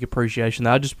to do music appreciation.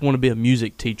 I just want to be a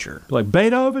music teacher. Like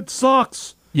Beethoven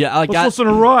sucks. Yeah, let's listen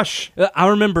to Rush. I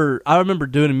remember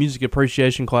doing a music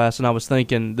appreciation class, and I was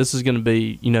thinking this is going to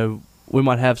be, we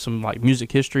might have some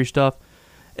music history stuff.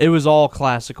 It was all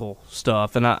classical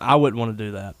stuff, and I wouldn't want to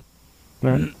do that. All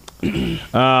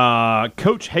right.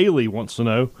 Coach Haley wants to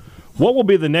know, what will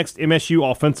be the next MSU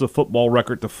offensive football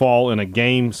record to fall in a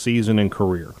game, season, and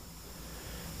career?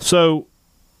 So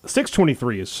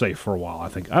 623 is safe for a while, I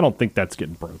think. I don't think that's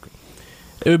getting broken.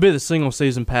 It would be the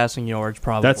single-season passing yards,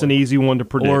 probably. That's an easy one to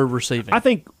predict. Or receiving. I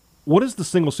think, what is the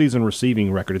single-season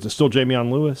receiving record? Is it still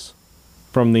Jamion Lewis?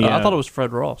 From the? I thought it was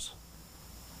Fred Ross.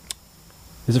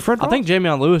 Is it Fred Ross? I think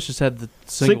Jamion Lewis just had the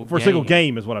single game. Single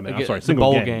game is what I meant. I'm sorry,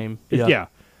 single bowl game. Yeah.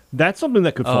 That's something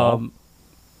that could fall.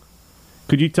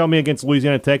 Could you tell me against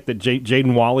Louisiana Tech that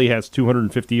Jaden Wally has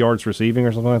 250 yards receiving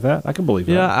or something like that? I can believe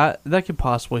that. Yeah, that could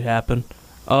possibly happen.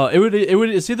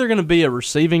 It's either going to be a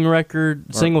receiving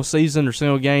record, single season or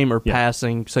single game, or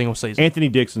passing single season. Anthony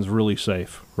Dixon's really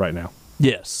safe right now.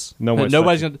 Yes.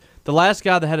 Nobody's going to. The last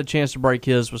guy that had a chance to break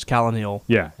his was Colin Hill.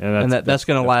 Yeah, and that's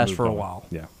going to last for a while.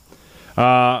 Yeah.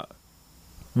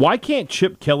 Why can't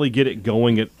Chip Kelly get it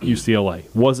going at UCLA?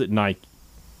 Was it Nike?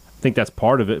 I think that's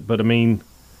part of it, but I mean,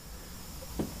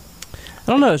 I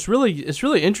don't know. It's really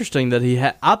interesting that he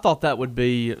had. I thought that would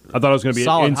be. I thought it was going to be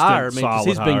solid an instant hire. I mean, because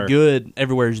he's been good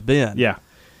everywhere he's been. Yeah,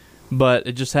 but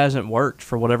it just hasn't worked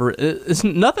for whatever.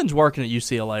 Nothing's working at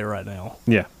UCLA right now.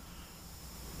 Yeah.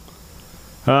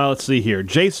 Let's see here.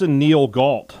 Jason Neal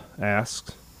Galt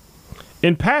asks,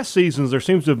 in past seasons, there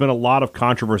seems to have been a lot of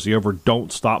controversy over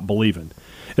Don't Stop Believing.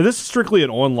 And this is strictly an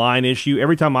online issue.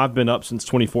 Every time I've been up since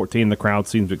 2014, the crowd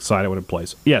seems excited when it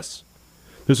plays. Yes,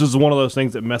 this is one of those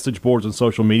things that message boards and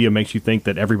social media makes you think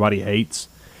that everybody hates,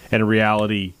 and in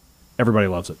reality, everybody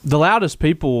loves it. The loudest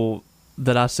people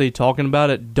that I see talking about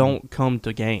it don't come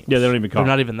to games. Yeah, they don't even come.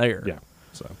 They're not even there. Yeah.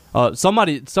 So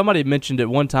somebody mentioned it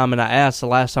one time, and I asked the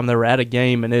last time they were at a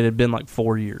game, and it had been like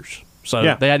 4 years. So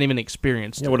they hadn't even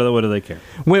experienced it. What do they care?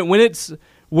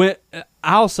 When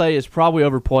I'll say it's probably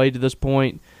overplayed to this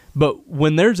point, but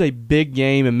when there's a big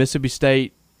game and Mississippi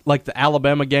State like the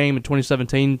Alabama game in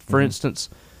 2017, for instance,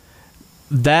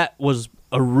 that was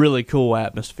a really cool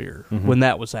atmosphere when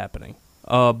that was happening.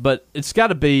 But it's got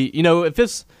to be, if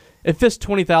it's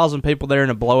 20,000 people there in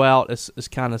a blowout, it's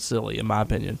kind of silly in my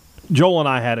opinion. Joel and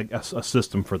I had a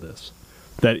system for this,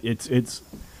 that it's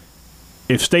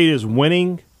if State is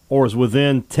winning or is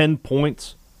within 10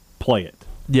 points, play it.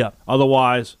 Yeah.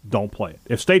 Otherwise, don't play it.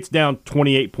 If State's down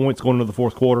 28 points going into the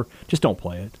fourth quarter, just don't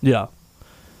play it. Yeah.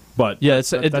 But yeah,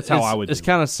 that's how I would do it. It's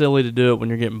kind of silly to do it when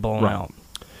you're getting blown out.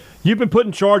 You've been put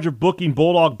in charge of booking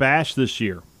Bulldog Bash this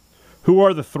year. Who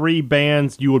are the 3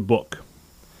 bands you would book?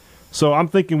 So I'm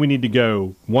thinking we need to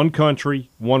go one country,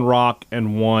 one rock,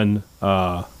 and one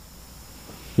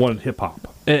hip hop.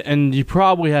 And you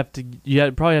probably have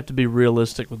to be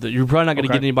realistic with it. You're probably not going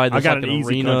to get anybody that's like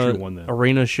an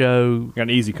arena show. I got an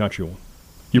easy country one.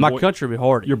 My country would be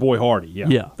Hardy. Your boy Hardy, yeah.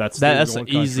 Yeah. That's an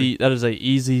easy. That is a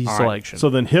easy selection. So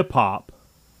then hip hop.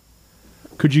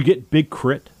 Could you get Big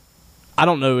Crit? I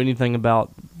don't know anything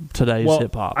about today's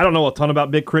hip hop. I don't know a ton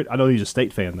about Big Crit. I know he's a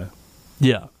State fan though.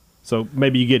 Yeah. So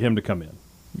maybe you get him to come in.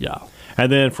 Yeah.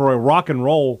 And then for a rock and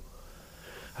roll,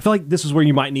 I feel like this is where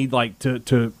you might need like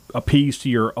to appease to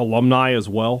your alumni as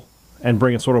well and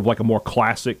bring in sort of like a more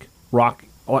classic rock.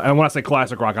 And when I say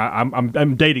classic rock,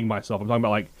 I'm dating myself. I'm talking about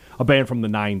like a band from the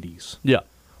 90s. Yeah.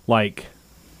 Like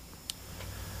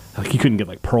you couldn't get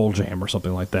like Pearl Jam or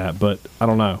something like that, but I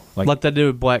don't know. Like they do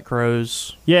with Black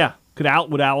Crowes. Yeah.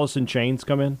 Would Alice in Chains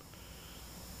come in?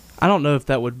 I don't know if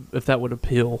that would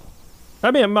appeal. I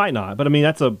mean, it might not, but I mean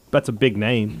that's a big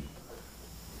name.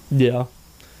 Yeah.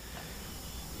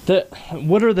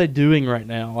 What are they doing right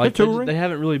now? Like they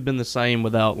haven't really been the same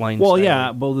without Lane Staley.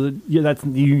 Well, yeah, that's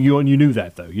you knew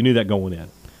that though. You knew that going in.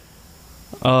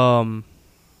 I'm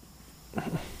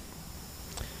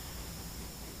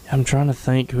trying to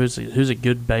think who's a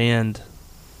good band.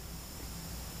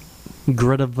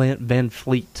 Greta Van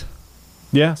Fleet.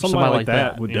 Yeah, somebody like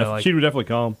that. She would definitely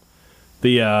come.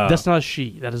 That's not a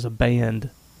she. That is a band.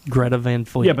 Greta Van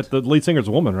Fleet. Yeah, but the lead singer's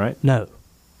a woman, right? No.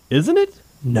 Isn't it?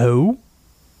 No.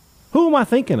 Who am I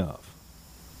thinking of?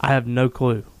 I have no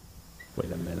clue.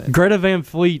 Wait a minute. Greta Van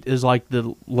Fleet is like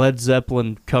the Led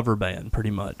Zeppelin cover band,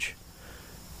 pretty much.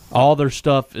 All their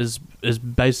stuff is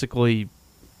basically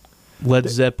Led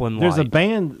Zeppelin. There's a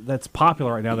band that's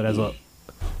popular right now that has a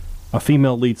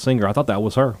female lead singer. I thought that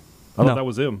was her. I thought that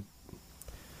was him.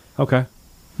 Okay.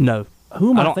 No.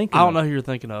 Who am I thinking? I don't know who you're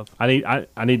thinking of. I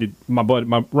need to. My buddy,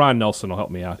 Ryan Nelson will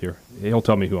help me out here. He'll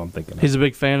tell me who I'm thinking of. He's a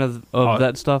big fan of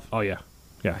that stuff. Oh yeah,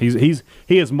 yeah. He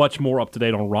is much more up to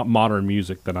date on modern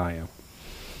music than I am.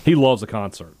 He loves a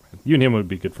concert. You and him would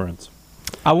be good friends.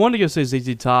 I wanted to go see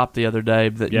ZZ Top the other day,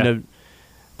 but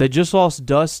they just lost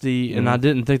Dusty, and I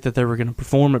didn't think that they were going to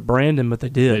perform at Brandon, but they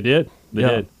did. They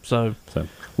did. So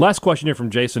last question here from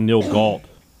Jason Neal Galt.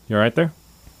 You all right there?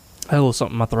 I had a little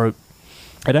something in my throat.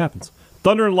 It happens.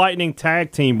 Thunder and Lightning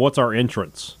tag team. What's our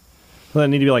entrance? Does that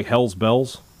need to be like Hell's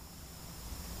Bells?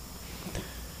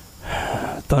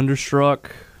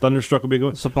 Thunderstruck. Thunderstruck would be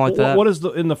good. Something like that. What is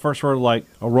in the first word, like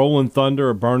a rolling thunder,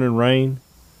 a burning rain?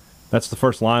 That's the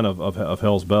first line of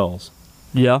Hell's Bells.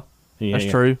 Yeah, that's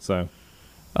true. So,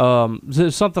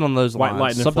 something on those lines.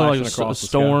 Lightning something like a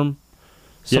storm.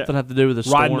 Something had to do with a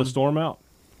storm. Riding the storm out.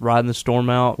 Riding the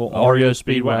storm out. Well, REO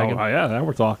Speedwagon. Oh yeah, now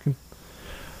we're talking.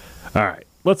 All right.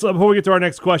 Let's before we get to our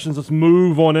next questions, let's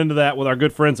move on into that with our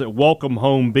good friends at Welcome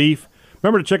Home Beef.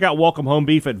 Remember to check out Welcome Home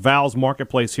Beef at Val's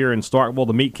Marketplace here in Starkville.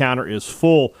 The meat counter is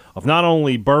full of not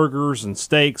only burgers and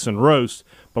steaks and roasts,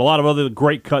 but a lot of other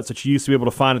great cuts that you used to be able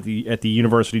to find at the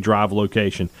University Drive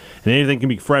location. And anything can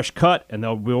be fresh cut, and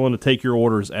they'll be willing to take your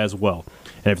orders as well.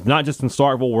 And if it's not just in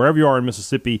Starkville, wherever you are in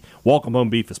Mississippi, Welcome Home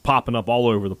Beef is popping up all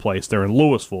over the place. They're in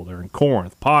Louisville, they're in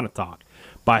Corinth, Pontotoc,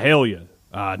 Byhalia,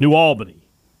 New Albany,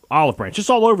 Olive Branch,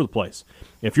 just all over the place.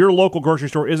 If your local grocery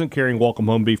store isn't carrying Welcome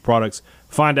Home Beef products,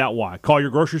 find out why. Call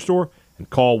your grocery store and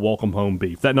call Welcome Home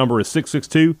Beef. That number is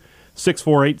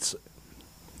 662-648.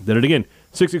 Did it again.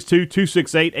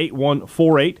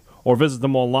 662-268-8148, or visit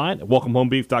them online at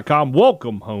welcomehomebeef.com.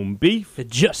 Welcome Home Beef. It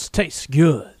just tastes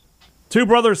good. Two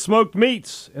Brothers Smoked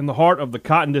Meats in the heart of the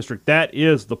Cotton District. That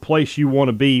is the place you want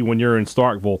to be when you're in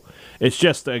Starkville. It's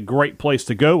just a great place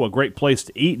to go, a great place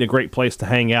to eat, and a great place to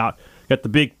hang out. Got the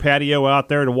big patio out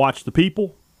there to watch the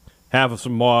people, have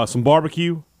some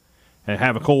barbecue, and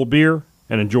have a cold beer,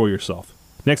 and enjoy yourself.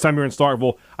 Next time you're in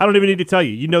Starkville, I don't even need to tell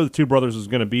you. You know the Two Brothers is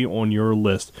going to be on your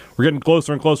list. We're getting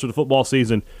closer and closer to football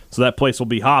season, so that place will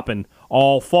be hopping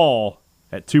all fall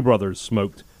at Two Brothers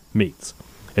Smoked Meats.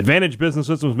 Advantage Business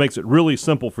Systems makes it really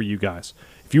simple for you guys.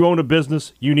 If you own a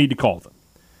business, you need to call them.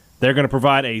 They're going to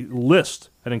provide a list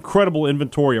an incredible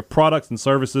inventory of products and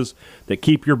services that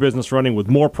keep your business running with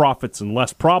more profits and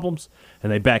less problems,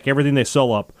 and they back everything they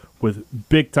sell up with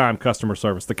big-time customer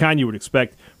service, the kind you would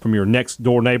expect from your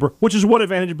next-door neighbor, which is what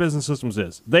Advantage Business Systems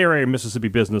is. They are a Mississippi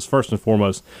business, first and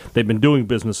foremost. They've been doing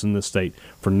business in this state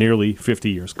for nearly 50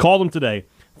 years. Call them today.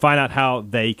 Find out how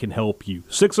they can help you.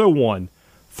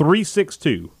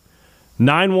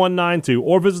 601-362-9192,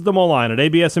 or visit them online at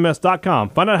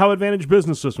absms.com. Find out how Advantage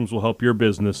Business Systems will help your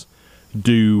business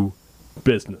do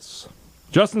business.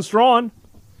 Justin Strawn,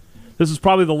 this is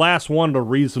probably the last one at a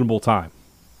reasonable time.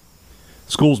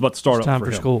 School's about to start it's up time for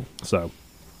for him. school. So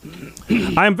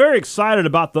I am very excited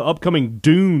about the upcoming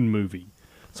Dune movie.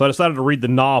 So I decided to read the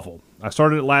novel. I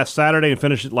started it last Saturday and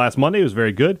finished it last Monday. It was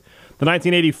very good. The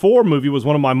 1984 movie was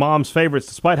one of my mom's favorites,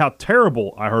 despite how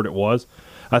terrible I heard it was.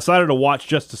 I decided to watch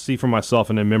just to see for myself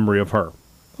and in memory of her.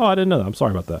 Oh, I didn't know that. I'm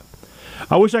sorry about that.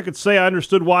 I wish I could say I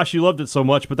understood why she loved it so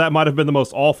much, but that might have been the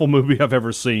most awful movie I've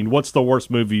ever seen. What's the worst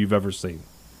movie you've ever seen?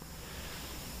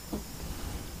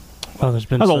 Oh, there's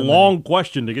been That's so a long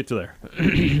question to get to there.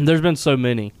 There's been so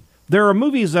many. There are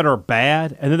movies that are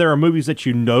bad, and then there are movies that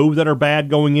you know that are bad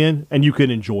going in, and you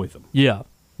can enjoy them. Yeah.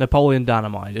 Napoleon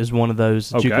Dynamite is one of those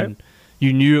that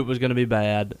you knew it was going to be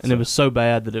bad, and it was so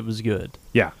bad that it was good.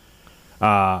 Yeah.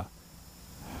 I'm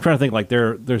trying to think, like,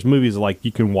 there's movies like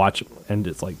you can watch, and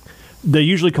it's like, they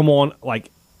usually come on,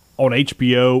 like, on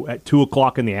HBO at 2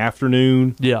 o'clock in the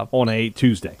afternoon on a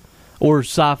Tuesday. Or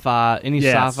sci-fi, any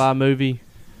sci-fi movie.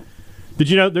 Did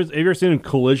you know, have you ever seen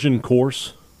Collision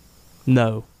Course?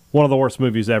 No. One of the worst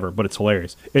movies ever, but it's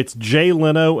hilarious. It's Jay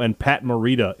Leno and Pat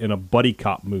Morita in a buddy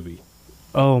cop movie.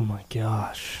 Oh, my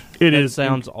gosh. It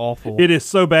sounds awful. It is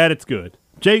so bad it's good.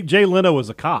 Jay Leno is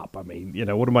a cop. I mean,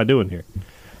 what am I doing here?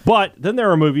 But then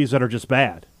there are movies that are just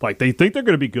bad. Like, they think they're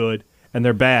going to be good, and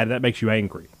they're bad, and that makes you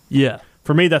angry. Yeah.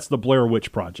 For me, that's the Blair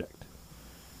Witch Project.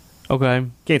 Okay.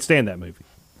 Can't stand that movie.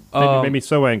 It made me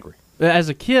so angry. As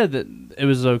a kid, it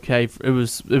was okay. It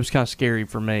was kind of scary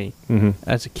for me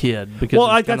as a kid.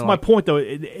 Because that's my point, though.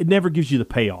 It never gives you the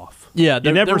payoff. Yeah,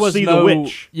 you never see the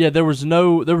witch. Yeah, there was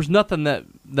nothing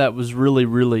that was really,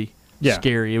 really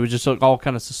scary. It was just all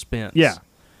kind of suspense. Yeah.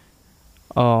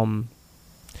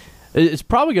 It's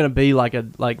probably going to be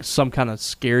like some kind of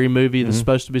scary movie that's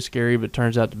supposed to be scary, but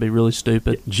turns out to be really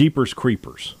stupid. Jeepers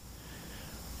Creepers.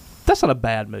 That's not a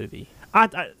bad movie.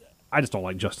 I just don't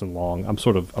like Justin Long. I'm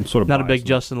sort of not a big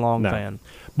Justin Long fan.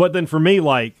 But then for me,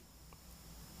 like,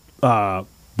 The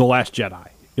Last Jedi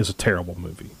is a terrible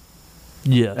movie.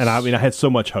 Yes. And I had so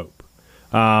much hope.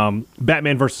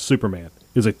 Batman vs. Superman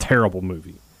is a terrible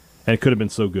movie, and it could have been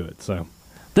so good. So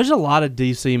there's a lot of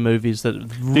DC movies that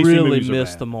really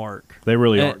miss the mark. They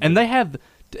really are. And they have,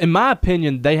 in my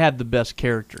opinion, they have the best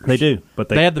characters. They do, but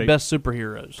they have the best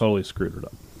superheroes. Totally screwed it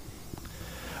up.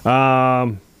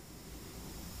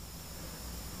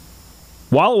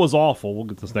 While it was awful, we'll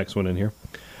get this next one in here.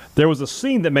 There was a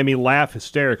scene that made me laugh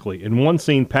hysterically. In one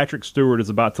scene, Patrick Stewart is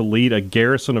about to lead a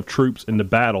garrison of troops into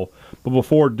battle, but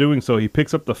before doing so, he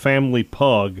picks up the family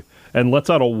pug and lets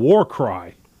out a war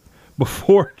cry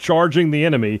before charging the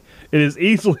enemy. It is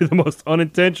easily the most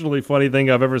unintentionally funny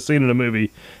thing I've ever seen in a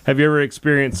movie. Have you ever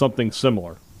experienced something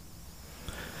similar?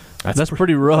 That's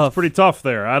pretty rough. That's pretty tough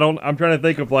there. I'm trying to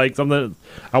think of like something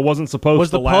I wasn't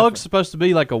supposed to laugh at. Was the pug supposed to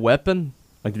be like a weapon?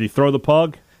 Like, did he throw the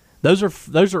pug? Those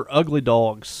are ugly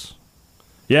dogs.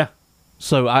 Yeah.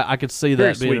 So I could see Very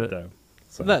that sweet, being though.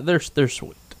 So. They're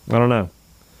sweet. I don't know.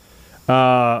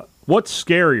 What's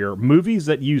scarier, movies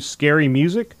that use scary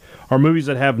music or movies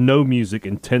that have no music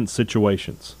in tense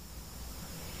situations?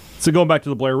 So going back to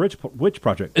the Blair Witch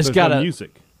Project, it's got no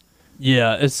music.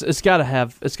 Yeah, it's got to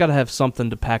have something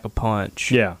to pack a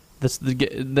punch. Yeah,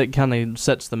 that kind of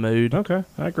sets the mood. Okay,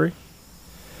 I agree.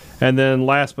 And then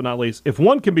last but not least, if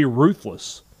one can be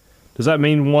ruthless, does that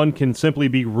mean one can simply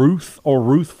be ruth or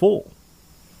ruthful?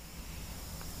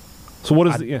 So what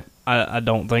is it? Yeah. I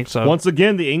don't think so. Once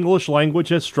again, the English language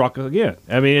has struck again.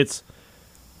 I mean, it's,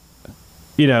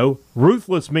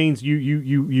 ruthless means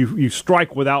you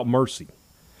strike without mercy.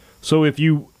 So if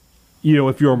you're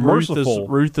merciful,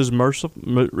 Ruth is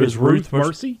merciful. Is Ruth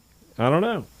mercy? I don't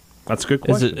know. That's a good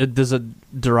question. Does it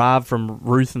derive from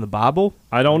Ruth in the Bible?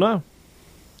 I don't know.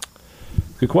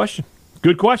 Good question.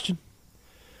 R.J.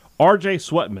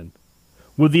 Sweatman.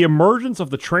 With the emergence of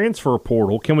the transfer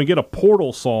portal, can we get a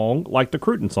portal song like the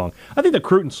Cruton song? I think the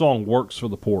Cruton song works for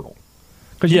the portal.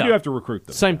 Because you do have to recruit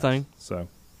them. Same thing. So,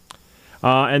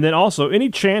 and then also, any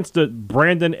chance that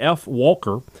Brandon F.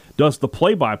 Walker does the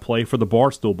play-by-play for the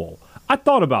Barstool Bowl? I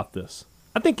thought about this.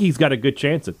 I think he's got a good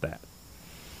chance at that.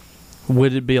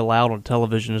 Would it be allowed on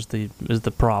television is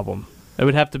the problem. It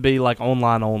would have to be like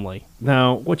online only.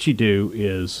 Now, what you do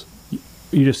is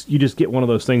you just get one of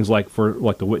those things like for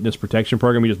like the witness protection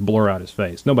program. You just blur out his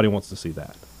face. Nobody wants to see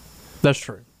that. That's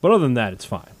true. But other than that, it's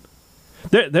fine.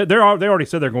 They already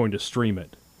said they're going to stream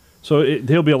it, so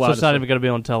he'll be allowed. So it's not even going to be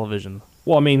on television.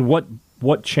 Well, I mean,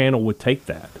 what channel would take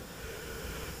that?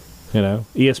 You know,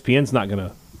 ESPN's not going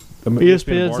to.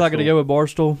 ESPN's not going to go with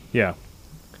Barstool. Yeah.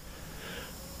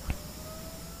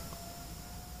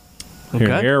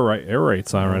 Okay. Here, air raid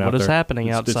sign right out there. What is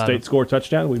happening outside? Did State score a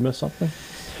touchdown? Did we miss something?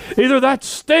 Either that's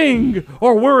Sting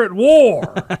or we're at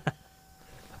war.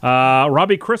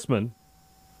 Robbie Chrisman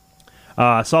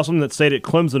saw something that stated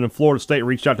Clemson and Florida State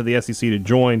reached out to the SEC to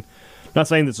join. Not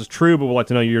saying this is true, but we'd like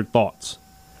to know your thoughts.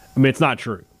 I mean, it's not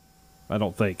true. I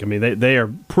don't think. I mean, they are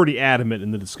pretty adamant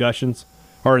in the discussions,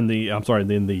 or in the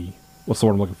what's the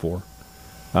word I'm looking for?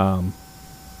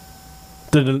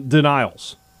 The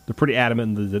denials. They're pretty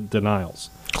adamant in the denials.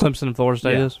 Clemson and Florida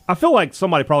State is? I feel like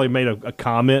somebody probably made a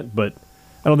comment, but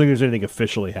I don't think there's anything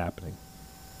officially happening.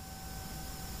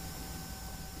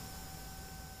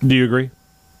 Do you agree?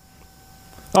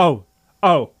 Oh.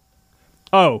 What?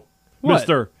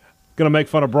 Mister, gonna make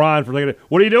fun of Brian for looking at.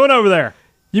 What are you doing over there?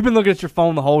 You've been looking at your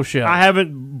phone the whole show. I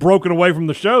haven't broken away from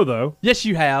the show, though. Yes,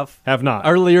 you have. Have not.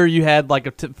 Earlier, you had like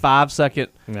a 5-second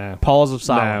pause of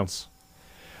silence.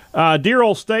 Dear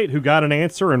Old State, who got an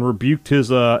answer and rebuked his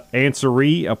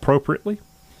answeree appropriately.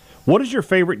 What is your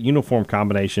favorite uniform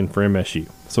combination for MSU?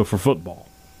 So for football.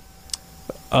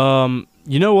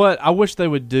 You know what? I wish they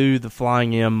would do the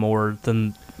Flying M more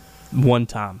than one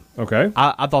time. Okay.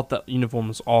 I thought that uniform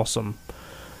was awesome.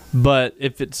 But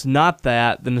if it's not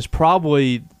that, then it's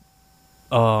probably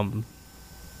maroon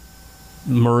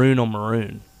on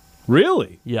maroon.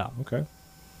 Really? Yeah. Okay.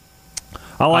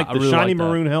 I like the really shiny like that.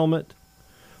 maroon helmet,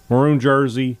 maroon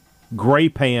jersey, gray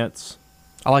pants.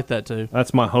 I like that too.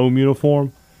 That's my home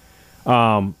uniform.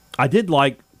 I did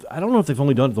like, I don't know if they've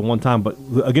only done it the one time, but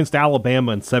against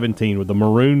Alabama in 17 with the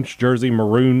maroon jersey,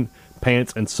 maroon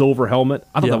pants, and silver helmet,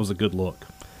 I thought that was a good look.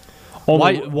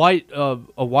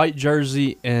 A white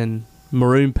jersey and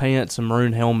maroon pants and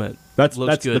maroon helmet. That's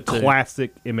good the too.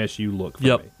 classic MSU look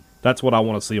for me. That's what I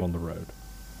want to see on the road.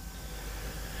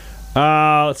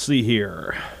 Let's see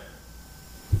here.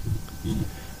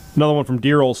 Another one from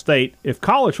Dear Old State. If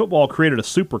college football created a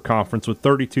super conference with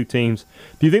 32 teams,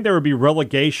 do you think there would be a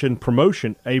relegation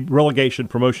promotion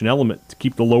element to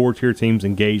keep the lower tier teams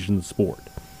engaged in the sport?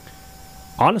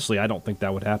 Honestly, I don't think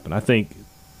that would happen. I think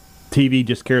TV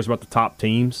just cares about the top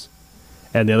teams,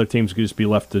 and the other teams could just be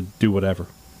left to do whatever.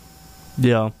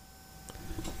 Yeah.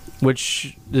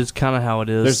 Which is kind of how it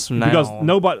is now. Because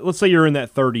nobody, let's say you're in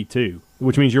that 32,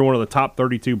 which means you're one of the top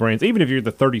 32 brands, even if you're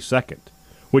the 32nd,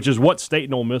 which is what State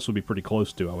and Ole Miss would be pretty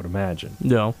close to, I would imagine.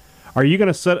 Yeah. Are you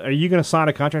going to sign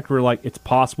a contract where like it's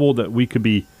possible that we could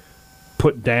be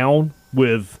put down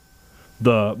with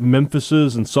the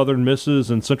Memphises and Southern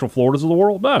Misses and Central Floridas of the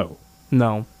world?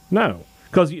 No.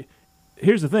 Because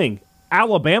here's the thing.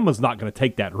 Alabama's not going to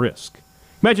take that risk.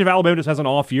 Imagine if Alabama just has an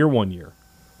off year one year.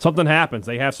 Something happens.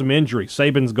 They have some injury.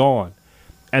 Saban's gone.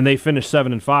 And they finish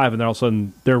 7-5, and then all of a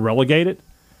sudden they're relegated.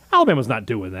 Alabama's not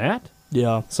doing that.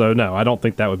 Yeah. So, no, I don't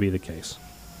think that would be the case.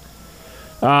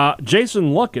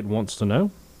 Jason Luckett wants to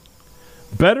know.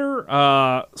 Better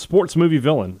sports movie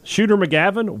villain, Shooter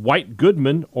McGavin, White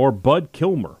Goodman, or Bud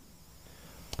Kilmer?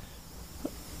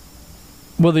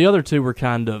 Well, the other two were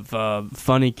kind of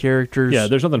funny characters. Yeah,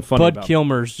 there's nothing funny about Bud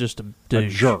Kilmer's just a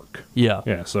douche. A jerk. Yeah.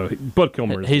 Yeah, so Bud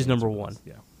Kilmer is... He's number one.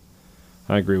 Yeah.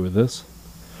 I agree with this.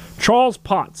 Charles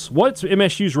Potts, what's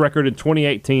MSU's record in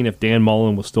 2018 if Dan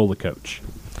Mullen was still the coach?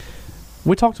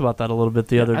 We talked about that a little bit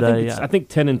the other day. I think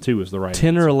 10-2 is the right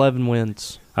 10 answer. or 11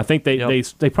 wins. I think they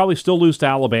probably still lose to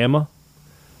Alabama,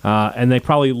 and they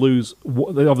probably lose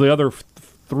of the other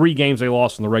 3 games they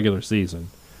lost in the regular season.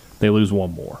 They lose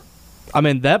one more. I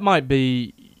mean, that might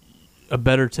be a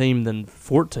better team than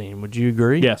 14. Would you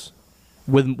agree? Yes.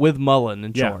 With Mullen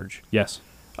in charge. Yes.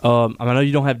 I know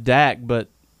you don't have Dak, but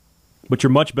you're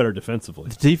much better defensively.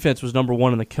 The defense was number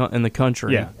one in the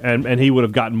country. Yeah, and he would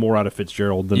have gotten more out of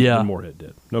Fitzgerald than Moorhead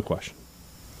did. No question.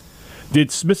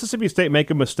 Did Mississippi State make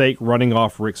a mistake running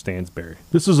off Rick Stansbury?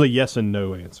 This is a yes and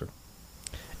no answer.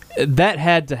 That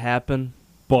had to happen,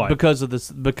 but because of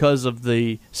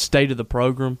the state of the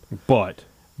program.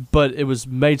 But it was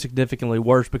made significantly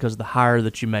worse because of the hire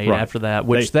that you made after that.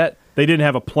 Which they didn't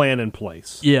have a plan in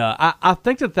place. Yeah, I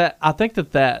think that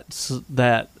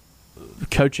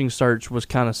coaching search was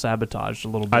kind of sabotaged a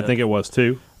little bit. I think it was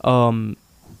too.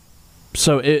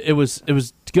 So it was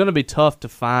going to be tough to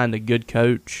find a good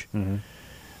coach,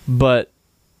 but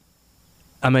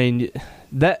I mean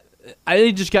that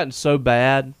it just gotten so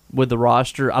bad with the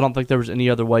roster. I don't think there was any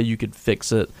other way you could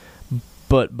fix it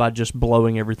but by just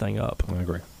blowing everything up. I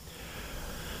agree.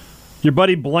 Your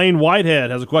buddy Blaine Whitehead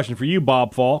has a question for you,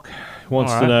 Bob Falk. He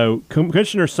wants to know,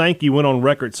 Commissioner Sankey went on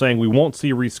record saying we won't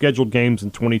see rescheduled games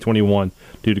in 2021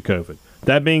 due to COVID.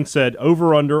 That being said,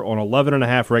 over-under on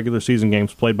 11.5 regular season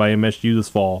games played by MSU this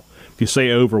fall. If you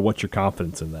say over, what's your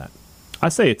confidence in that? I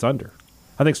say it's under.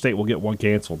 I think State will get one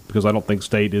canceled because I don't think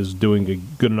State is doing a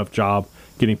good enough job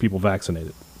getting people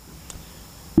vaccinated.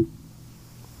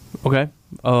 Okay.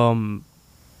 I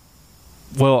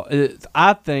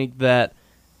think that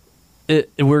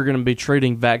we're going to be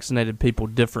treating vaccinated people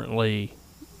differently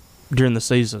during the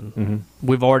season. Mm-hmm.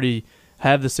 We've already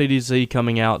have the CDC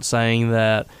coming out saying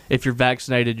that if you're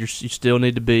vaccinated, you still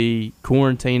need to be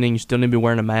quarantining, you still need to be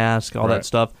wearing a mask, all that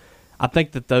stuff. I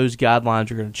think that those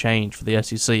guidelines are going to change for the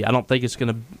SEC. I don't think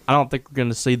we're going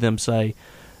to see them say,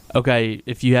 okay,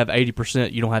 if you have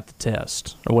 80%, you don't have to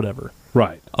test or whatever.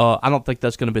 Right. I don't think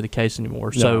that's going to be the case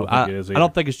anymore. No, so I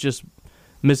don't think it's just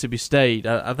Mississippi State.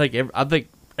 I think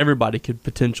everybody could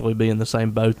potentially be in the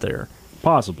same boat there.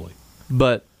 Possibly.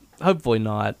 But hopefully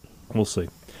not. We'll see.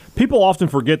 People often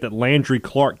forget that Landry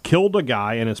Clark killed a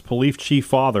guy and his police chief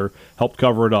father helped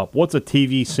cover it up. What's a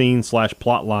TV scene /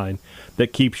 plot line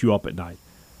that keeps you up at night?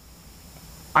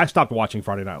 I stopped watching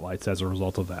Friday Night Lights as a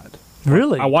result of that.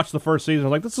 Really? I watched the first season. I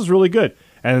was like, this is really good.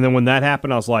 And then when that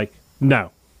happened, I was like,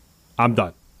 no, I'm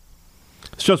done.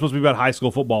 It's just supposed to be about high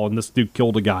school football, and this dude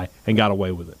killed a guy and got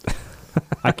away with it.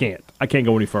 I can't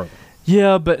go any further.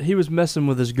 Yeah, but he was messing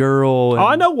with his girl. And,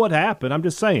 I know what happened. I'm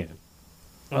just saying.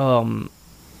 I'm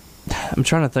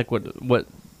trying to think what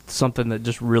something that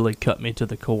just really cut me to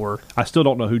the core. I still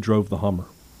don't know who drove the Hummer.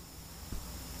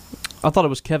 I thought it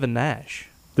was Kevin Nash.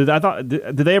 Did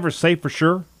they ever say for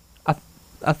sure?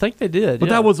 I think they did. But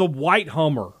that was a white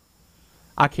Hummer.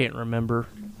 I can't remember.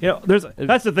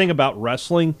 That's the thing about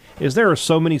wrestling is there are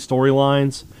so many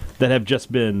storylines that have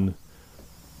just been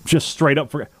just straight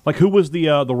up forget. Like who was the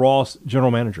Raw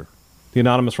general manager, the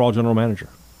anonymous Raw general manager?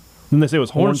 Didn't they say it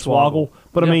was Hornswoggle?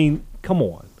 But I mean, come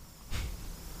on.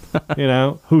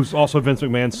 Who's also Vince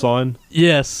McMahon's son?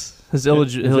 Yes, his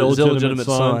illegitimate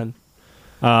son.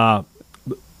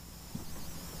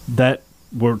 That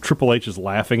where Triple H is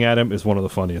laughing at him is one of the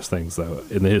funniest things, though,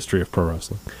 in the history of pro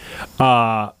wrestling.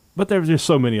 But there's just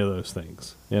so many of those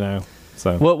things,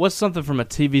 So, what's something from a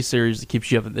TV series that keeps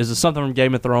you up? Is it something from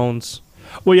Game of Thrones?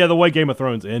 Well, yeah, the way Game of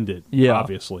Thrones ended,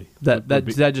 obviously.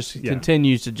 That just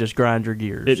continues to just grind your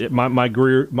gears.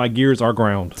 My gears are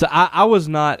ground. So I was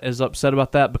not as upset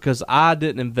about that because I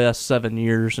didn't invest 7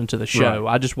 years into the show.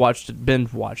 Right. I just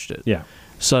binge watched it. Yeah.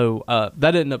 So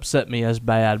that didn't upset me as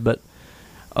bad, but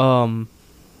I'm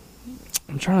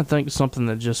trying to think of something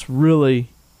that just really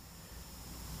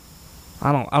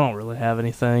I don't really have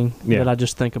anything that I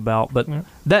just think about, but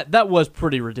that was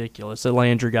pretty ridiculous that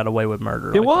Landry got away with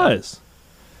murder. It was.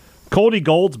 Cody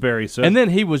Goldsberry said, and then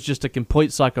he was just a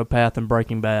complete psychopath in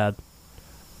Breaking Bad,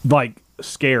 like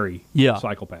scary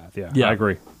psychopath. Yeah, I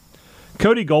agree.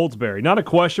 Cody Goldsberry, not a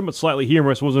question but slightly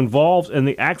humorous, was involved in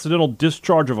the accidental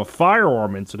discharge of a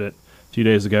firearm incident a few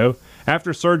days ago.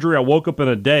 After surgery, I woke up in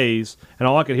a daze, and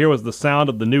all I could hear was the sound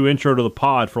of the new intro to the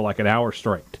pod for like an hour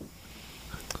straight.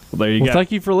 Well, there you go.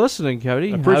 Thank you for listening,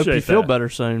 Cody. I appreciate hope you feel better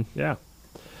soon. Yeah.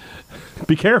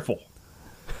 Be careful.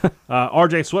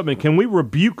 RJ Switman, can we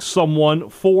rebuke someone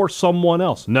for someone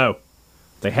else? No.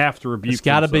 They have to rebuke It's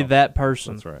got to be that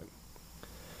person. That's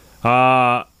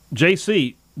right.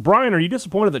 JC, Brian, are you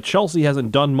disappointed that Chelsea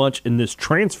hasn't done much in this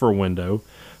transfer window?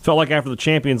 Felt like after the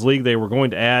Champions League they were going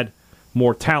to add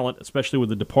more talent, especially with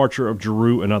the departure of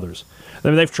Giroud and others. I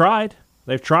mean, they've tried,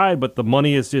 but the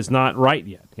money is just not right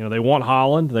yet. They want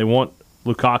Haaland, they want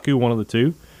Lukaku, one of the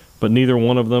two, but neither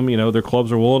one of them, their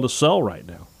clubs are willing to sell right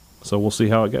now. So we'll see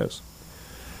how it goes.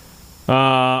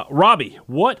 Robbie,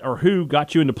 what or who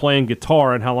got you into playing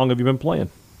guitar, and how long have you been playing?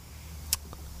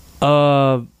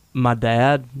 My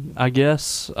dad, I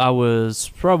guess. I was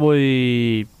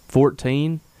probably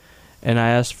 14. And I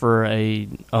asked for I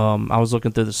was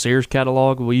looking through the Sears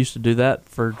catalog. We used to do that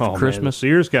for Christmas. Man, the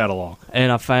Sears catalog.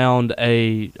 And I found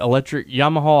a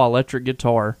Yamaha electric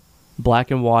guitar,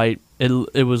 black and white.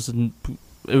 It was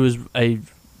a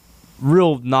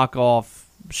real knockoff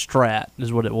Strat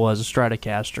is what it was, a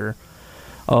Stratocaster.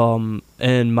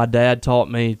 And my dad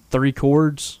taught me 3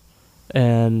 chords,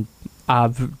 and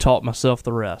I've taught myself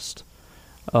the rest.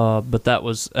 But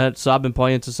so I've been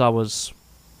playing since I was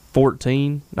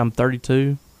 14. I'm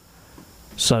 32,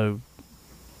 so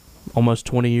almost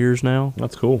 20 years now.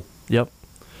 That's cool. Yep.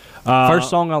 First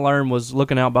song I learned was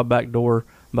 "Looking Out My Back Door"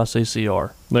 by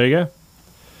CCR. There you go.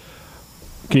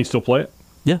 Can you still play it?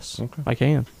 Yes, okay. I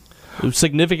can. It was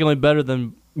significantly better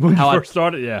than when how you first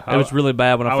started. Yeah, it was really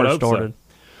bad when I first started. So.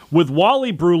 With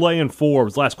Wally Brule and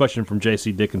Forbes, last question from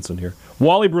J.C. Dickinson here.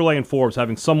 Wally Brule and Forbes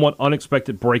having somewhat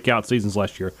unexpected breakout seasons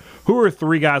last year. Who are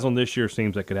 3 guys on this year's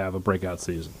teams that could have a breakout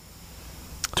season?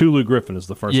 Tulu Griffin is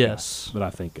the first guy that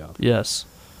I think of. Yes.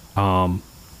 The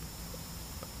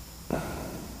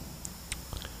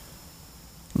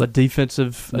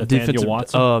defensive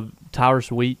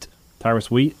Tyrus Wheat. Tyrus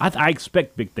Wheat. I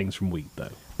expect big things from Wheat,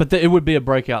 though. But it would be a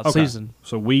breakout season.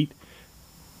 So Wheat.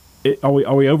 Are we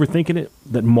overthinking it?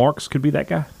 That Marks could be that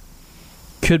guy?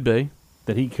 Could be.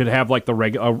 That he could have like the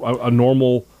a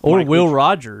normal or Will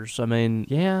Rogers. I mean,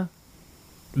 yeah,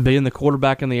 being the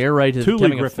quarterback in the air raid,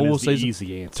 Tulu Griffin full is the season.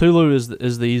 Easy answer. Tulu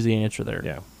is the easy answer there.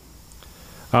 Yeah.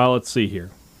 Let's see here.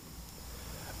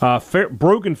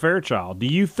 Brogan Fairchild. Do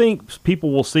you think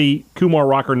people will see Kumar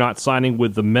Rocker not signing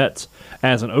with the Mets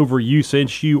as an overuse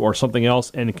issue or something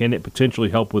else, and can it potentially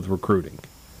help with recruiting?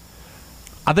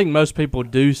 I think most people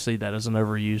do see that as an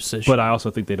overuse issue. But I also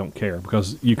think they don't care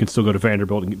because you can still go to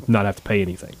Vanderbilt and not have to pay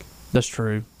anything. That's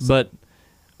true. But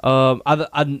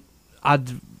I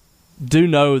do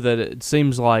know that it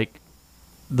seems like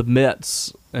the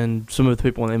Mets and some of the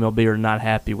people in the MLB are not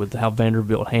happy with how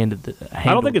Vanderbilt handled it. I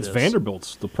don't think it's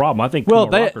Vanderbilt's the problem. I think they're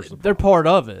part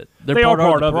of it. They're part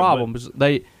of the problem.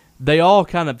 They all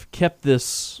kind of kept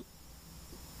this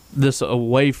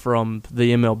away from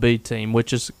the MLB team,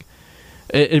 which is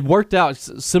it worked out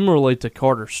similarly to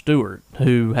Carter Stewart,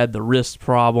 who had the wrist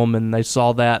problem, and they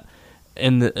saw that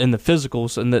in the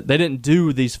physicals, and that they didn't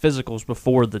do these physicals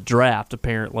before the draft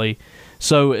apparently.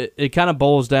 So it kind of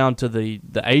boils down to the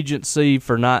agency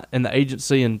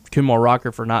and Kumar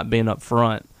Rocker for not being up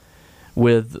front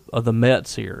with the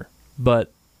Mets here.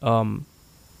 But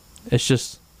it's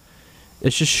just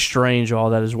strange all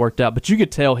that has worked out. But you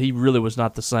could tell he really was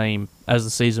not the same as the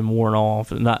season wore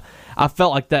off. And I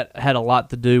felt like that had a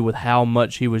lot to do with how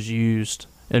much he was used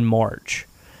in March.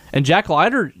 And Jack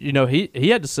Leiter, he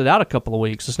had to sit out a couple of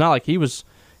weeks. It's not like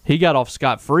he got off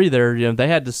scot-free there. They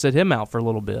had to sit him out for a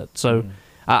little bit. So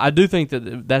I do think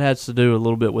that has to do a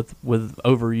little bit with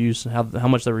overuse and how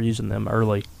much they were using them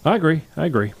early. I agree.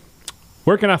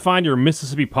 Where can I find your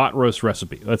Mississippi pot roast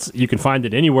recipe? You can find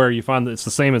it anywhere. You find that it's the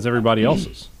same as everybody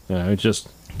else's. It's just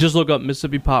look up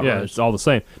Mississippi pot roast. Yeah, it's all the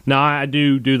same. Now I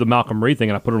do the Malcolm Reed thing,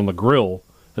 and I put it on the grill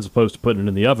as opposed to putting it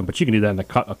in the oven. But you can do that in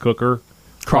a cooker,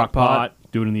 crock pot.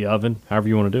 Do it in the oven, however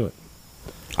you want to do it.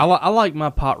 I like my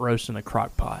pot roast in a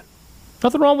crock pot.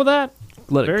 Nothing wrong with that.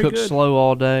 Let it cook slow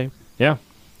all day. Yeah.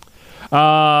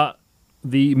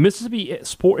 The Mississippi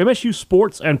MSU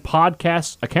Sports and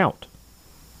Podcasts account.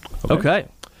 Okay.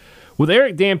 With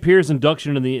Eric Dampier's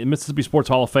induction in the Mississippi Sports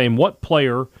Hall of Fame, what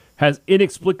player has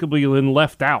inexplicably been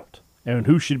left out, and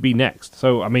who should be next?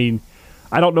 So, I mean,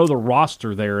 I don't know the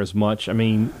roster there as much. I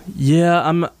mean,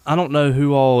 yeah, I don't know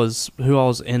who all is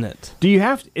in it. Do you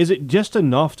have? Is it just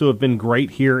enough to have been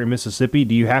great here in Mississippi?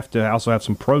 Do you have to also have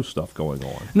some pro stuff going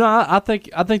on? No, I think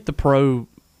the pro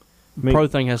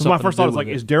thing has something. My first thought was like,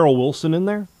 is Darrell Wilson in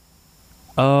there?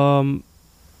 I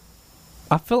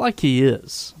feel like he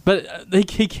is, but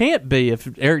he can't be if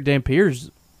Eric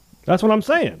Dampier's. That's what I'm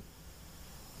saying.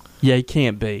 Yeah, he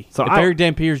can't be. So if Eric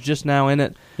Dampier's just now in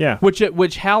it, yeah.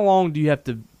 Which how long do you have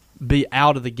to be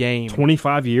out of the game?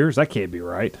 25 years? That can't be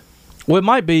right. Well, it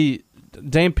might be.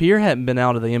 Dampier hadn't been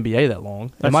out of the NBA that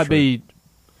long. That's it might true. Be.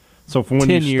 So from when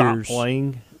 10 you years. stop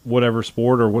playing whatever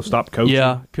sport or stop coaching?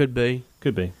 Yeah, could be.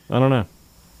 Could be. I don't know.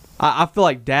 I feel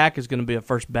like Dak is going to be a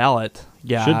first ballot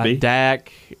guy. Should be.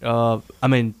 Dak. I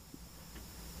mean,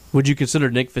 would you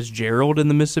consider Nick Fitzgerald in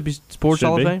the Mississippi Sports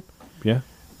Hall of Fame? Yeah.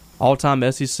 All-time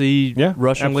SEC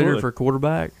rushing leader for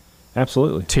quarterback.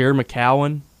 Absolutely. Terry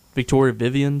McCowan, Victoria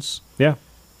Vivians. Yeah.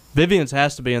 Vivians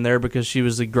has to be in there because she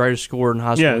was the greatest scorer in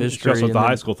high school history. Yeah, she also has the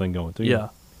high school thing going, too. Yeah.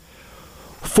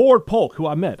 Ford Polk, who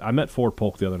I met. I met Ford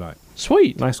Polk the other night.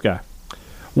 Sweet. Nice guy.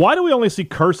 Why do we only see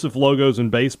cursive logos in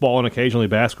baseball and occasionally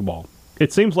basketball?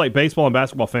 It seems like baseball and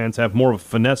basketball fans have more of a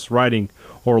finesse writing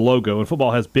or logo, and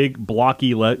football has big,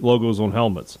 blocky logos on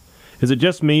helmets. Is it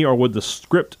just me, or would the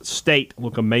script state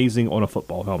look amazing on a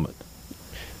football helmet?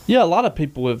 Yeah, a lot of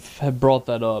people have brought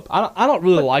that up. I don't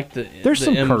really like the There's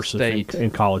some M cursive in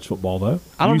college football, though.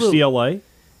 UCLA?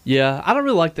 Yeah, I don't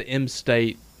really like the M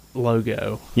State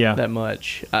logo that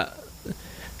much. I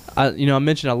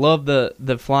mentioned I love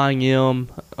the Flying M.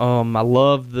 I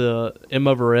love the M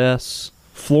over S.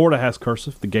 Florida has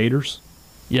cursive, the Gators.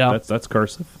 Yeah. That's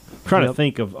cursive. I'm trying to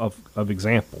think of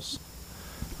examples.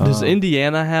 Does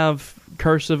Indiana have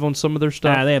cursive on some of their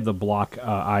stuff? They have the block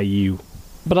IU.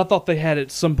 But I thought they had at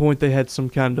some point they had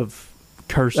some kind of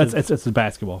cursive. It's a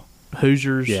basketball.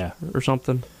 Hoosiers, Yeah. or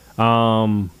something.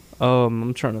 I'm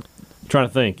I'm trying to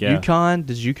think. Yeah. UConn.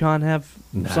 Does UConn have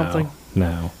something?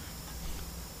 No.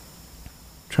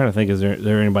 Trying to think. Is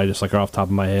there anybody just like off the top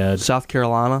of my head? South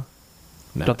Carolina.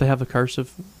 No. Don't they have the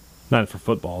cursive? Not for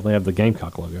football. They have the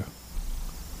Gamecock logo.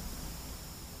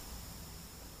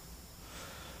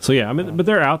 So yeah, I mean, but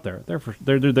they're out there.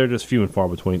 They're just few and far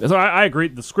between. So I agree.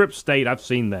 The Scripps State, I've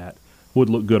seen that, would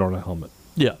look good on a helmet.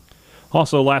 Yeah.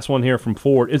 Also, last one here from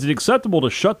Ford: is it acceptable to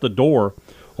shut the door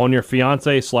on your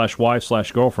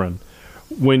fiance/wife/girlfriend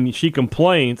when she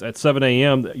complains at 7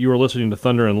 a.m. that you are listening to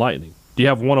Thunder and Lightning? Do you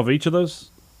have one of each of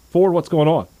those, Ford? What's going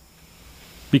on?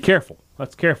 Be careful.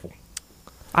 That's careful.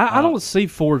 I don't see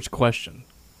Ford's question.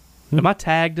 Am I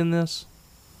tagged in this?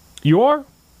 You are?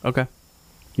 Okay.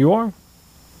 You are?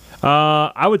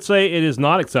 I would say it is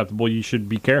not acceptable. You should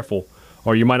be careful,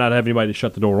 or you might not have anybody to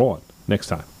shut the door on next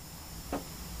time.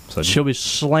 So she'll be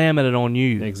slamming it on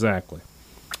you. Exactly.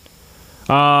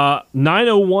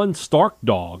 901 Stark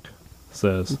Dog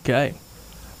says, okay.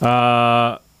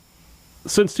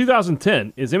 Since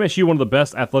 2010, is MSU one of the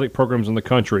best athletic programs in the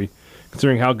country,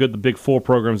 considering how good the Big Four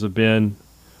programs have been?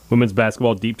 Women's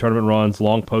basketball, deep tournament runs,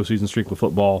 long postseason streak with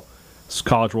football,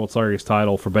 College World Series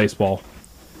title for baseball.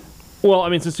 Well, I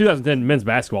mean, since 2010, men's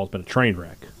basketball has been a train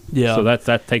wreck. Yeah, so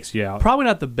that takes you out. Really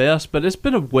not the best, but it's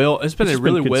been a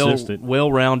really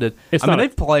well-rounded.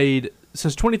 They've played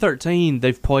since 2013.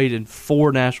 They've played in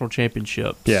 4 national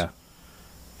championships. Yeah,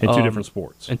 in 2 different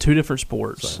sports.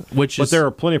 So, but there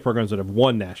are plenty of programs that have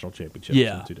won national championships.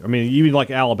 Yeah, I mean, even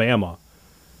like Alabama.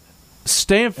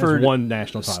 Stanford won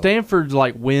national title. Stanford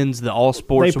wins the all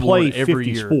sports award every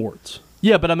year. They play 50 sports.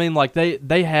 Yeah, but I mean, like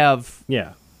they have.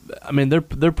 Yeah. I mean,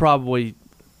 they're probably.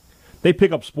 They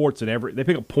pick up sports they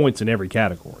pick up points in every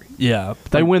category. Yeah,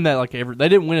 they win that like every. They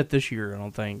didn't win it this year, I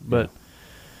don't think, but.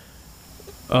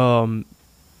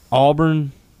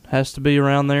 Auburn has to be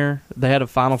around there. They had a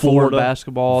Final Four in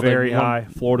basketball. Very high.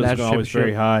 Florida's always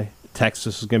very high.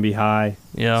 Texas is going to be high.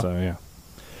 Yeah. So yeah.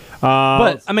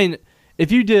 But I mean,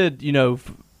 if you did,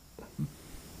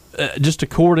 just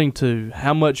according to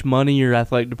how much money your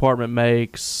athletic department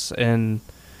makes and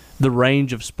the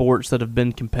range of sports that have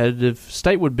been competitive,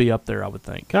 State would be up there, I would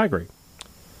think. I agree.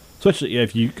 Especially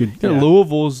if you could.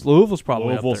 Louisville's probably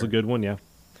Louisville's up there. A good one, yeah.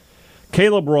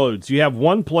 Caleb Rhodes, you have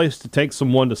one place to take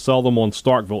someone to sell them on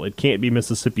Starkville. It can't be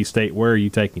Mississippi State. Where are you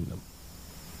taking them?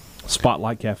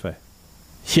 Spotlight Cafe.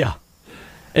 Yeah.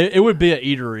 It would be an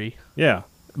eatery. Yeah.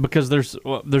 Because there's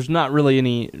not really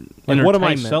any entertainment. What am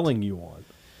I selling you on?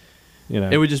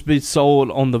 It would just be sold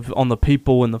on the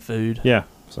people and the food. Yeah.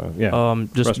 So yeah.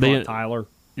 Just Restaurant Tyler.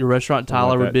 Your Restaurant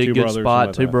Tyler would be a good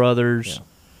spot. Two Brothers.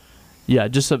 Yeah,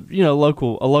 just a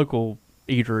local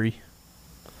eatery.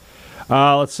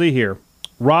 Let's see here.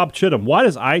 Rob Chittum, why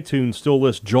does iTunes still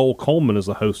list Joel Coleman as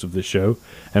the host of this show?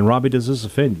 And Robbie, does this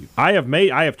offend you? I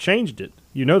have changed it.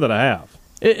 You know that I have.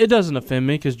 It doesn't offend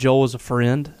me because Joel is a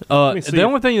friend. The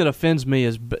only thing that offends me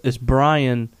is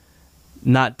Brian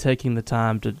not taking the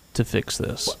time to fix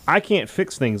this. Well, I can't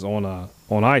fix things on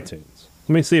iTunes.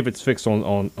 Let me see if it's fixed on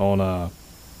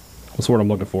what's the word I'm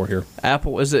looking for here?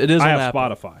 Apple. It is on Apple.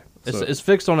 Spotify. So. It's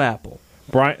fixed on Apple.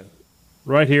 Brian,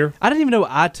 right here. I didn't even know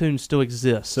iTunes still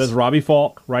exists. It says Robbie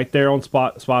Falk right there on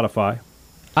Spotify.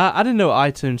 I didn't know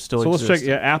iTunes still exists. So let's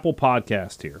check Apple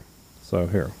Podcast here. So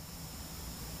here.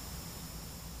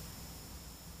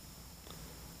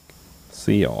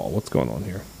 See y'all. What's going on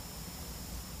here?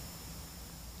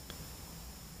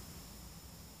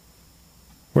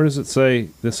 Where does it say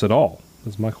this at all?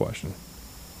 Is my question.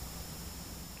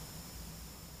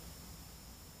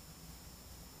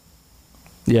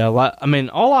 Yeah, I mean,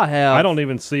 all I have... I don't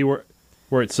even see where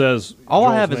it says... All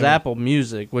I have is Apple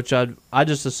Music, which I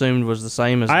just assumed was the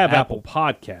same as I have Apple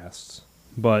Podcasts,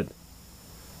 but...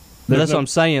 That's what I'm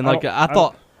saying. Like I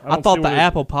thought the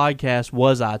Apple Podcast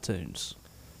was iTunes.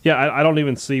 Yeah, I don't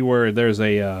even see where there's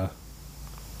a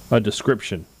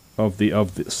description of the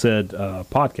said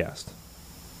podcast.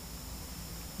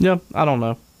 Yeah, I don't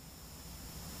know.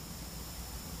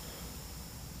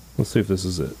 Let's see if this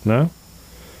is it. No?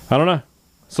 I don't know.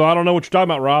 So I don't know what you're talking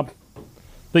about, Rob.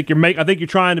 I think you're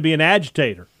trying to be an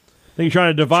agitator. I think you're trying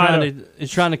to divide.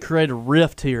 It's trying to create a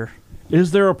rift here.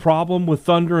 Is there a problem with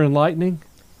Thunder and Lightning?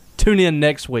 Tune in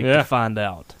next week to find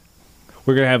out.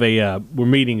 We're gonna have we're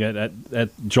meeting at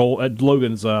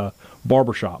Logan's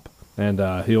barbershop, and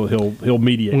he'll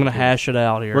mediate. I'm gonna hash it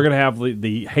out here. We're gonna have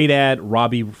the Haydad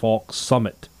Robbie Falk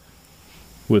Summit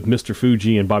with Mr.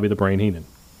 Fuji and Bobby the Brain Heenan.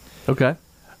 Okay.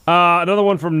 Another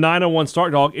one from 901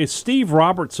 Stark Dog. Is Steve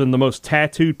Robertson the most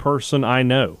tattooed person I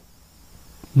know?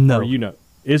 No. Or you know?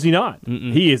 Is he not?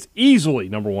 He is easily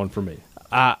number one for me.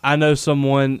 I know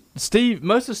someone, Steve,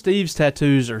 most of Steve's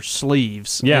tattoos are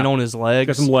sleeves and on his legs.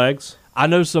 Got some legs. I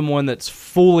know someone that's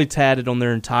fully tatted on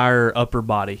their entire upper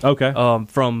body. Okay.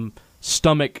 From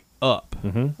stomach up.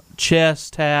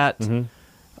 Chest tat.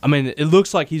 I mean, it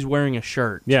looks like he's wearing a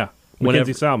shirt. Yeah.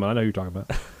 Mackenzie Salmon, I know who you're talking about.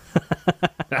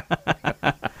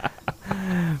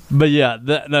 But yeah,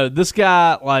 this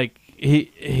guy, like,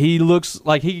 he looks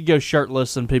like he could go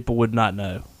shirtless and people would not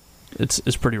know.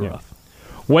 It's pretty rough.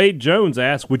 Wade Jones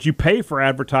asks, would you pay for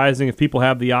advertising if people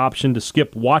have the option to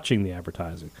skip watching the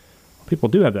advertising? People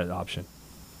do have that option.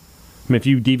 I mean, if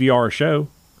you DVR a show,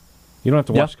 you don't have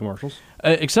to watch the commercials.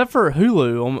 Except for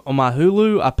Hulu. On my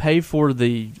Hulu, I pay for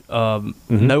the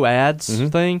no ads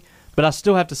thing, but I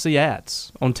still have to see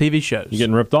ads on TV shows. You're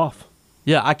getting ripped off.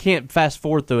 Yeah, I can't fast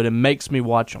forward through it. It makes me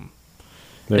watch them.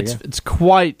 It's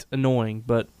quite annoying,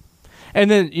 but and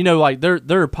then like there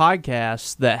are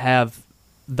podcasts that have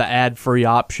the ad-free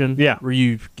option. Yeah, where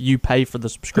you pay for the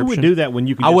subscription. Who would do that when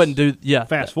you can? I wouldn't do. Yeah,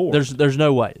 fast forward. There's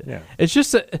no way. Yeah, it's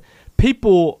just that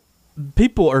people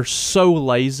are so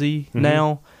lazy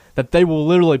now that they will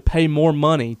literally pay more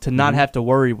money to not have to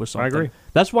worry with something. I agree.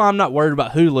 That's why I'm not worried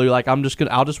about Hulu. Like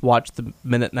I'll just watch the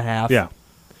minute and a half.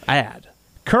 Ad.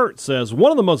 Kurt says, one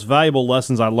of the most valuable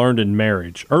lessons I learned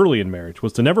early in marriage,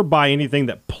 was to never buy anything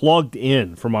that plugged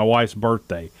in for my wife's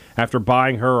birthday after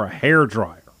buying her a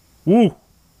hairdryer. Woo!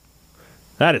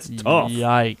 That is tough.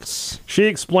 Yikes. She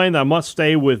explained that I must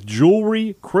stay with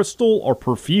jewelry, crystal, or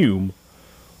perfume.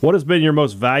 What has been your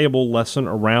most valuable lesson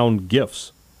around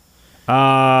gifts?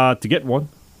 To get one.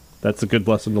 That's a good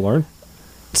lesson to learn.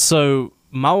 So,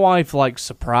 my wife likes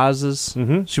surprises.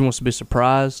 She wants to be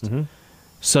surprised.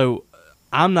 So,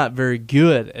 I'm not very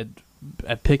good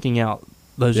at picking out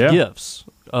those gifts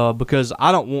because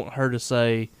I don't want her to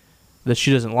say that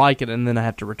she doesn't like it and then I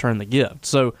have to return the gift.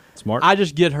 So smart. I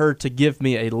just get her to give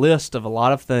me a list of a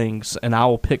lot of things and I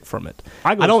will pick from it.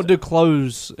 I don't do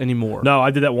clothes anymore. No,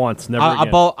 I did that once. Never again.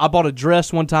 I bought a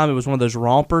dress one time. It was one of those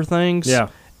romper things. Yeah.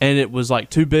 And it was like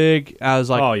too big. I was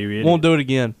like, oh, you idiot. Won't do it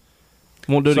again.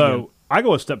 Won't do it again. So I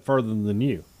go a step further than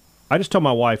you. I just tell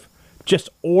my wife, just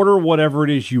order whatever it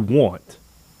is you want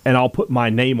and I'll put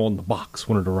my name on the box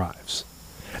when it arrives.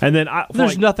 And then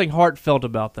there's nothing heartfelt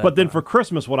about that. But then for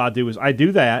Christmas, what I do is I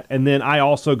do that, and then I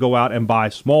also go out and buy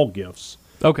small gifts.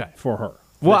 For her.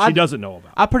 Well, she doesn't know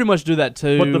about. I pretty much do that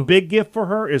too. But the big gift for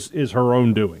her is her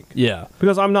own doing. Yeah,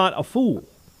 because I'm not a fool.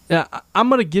 Yeah, I'm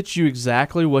gonna get you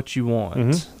exactly what you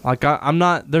want. Like I'm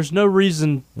not. There's no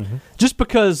reason. Just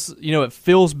because it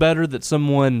feels better that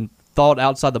someone thought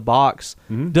outside the box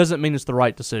doesn't mean it's the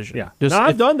right decision. Yeah,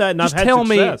 I've done that and I've had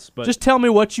success. But just tell me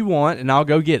what you want and I'll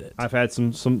go get it. I've had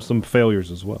some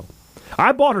failures as well.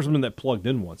 I bought her something that plugged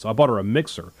in once. So I bought her a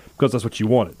mixer because that's what she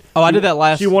wanted. Oh, I did that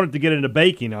last. She wanted to get into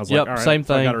baking. I was like, all right, same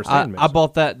thing. I got her a stand mixer. I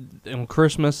bought that on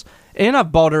Christmas, and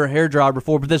I've bought her a hairdryer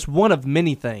before, but that's one of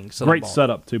many things. Great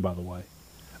setup too, by the way.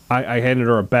 I handed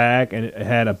her a bag, and it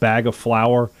had a bag of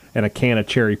flour and a can of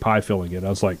cherry pie filling it. I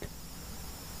was like,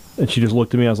 and she just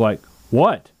looked at me. I was like,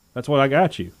 what? That's what I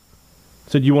got you.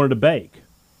 Said you wanted to bake.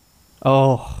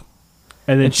 Oh.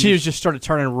 And then she just started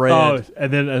turning red. Oh,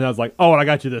 and I was like, oh, and I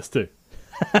got you this too.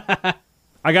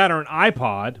 I got her an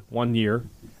iPod one year,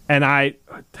 and I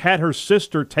had her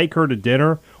sister take her to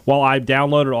dinner while I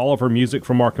downloaded all of her music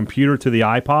from our computer to the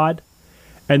iPod.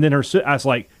 And then I was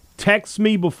like, text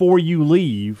me before you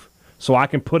leave so I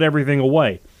can put everything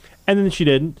away. And then she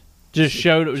didn't. Just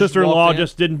showed up. Sister-in-law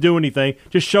just didn't do anything.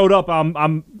 Just showed up.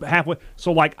 I'm halfway.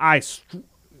 So like I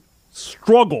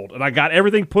struggled, and I got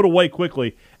everything put away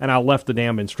quickly, and I left the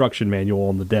damn instruction manual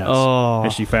on the desk. Oh,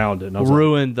 and she found it. And I was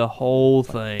ruined the whole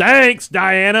thing. Thanks,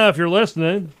 Diana, if you're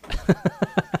listening.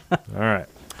 All right,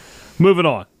 moving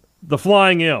on. The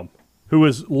Flying M, who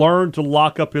has learned to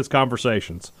lock up his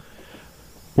conversations.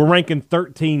 We're ranking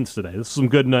 13s today. This is some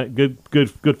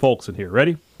good folks in here.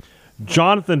 Ready?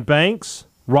 Jonathan Banks,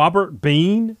 Robert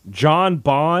Bean, John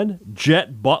Bond,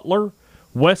 Jet Butler,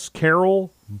 Wes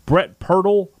Carroll, Brett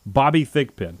Pirtle, Bobby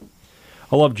Thigpen.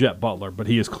 I love Jet Butler, but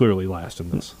he is clearly last in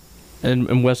this.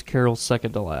 And Wes Carroll's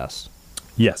second to last.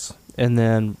 Yes. And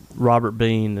then Robert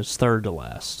Bean is third to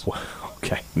last. Well,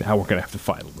 okay, now we're going to have to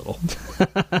fight a little.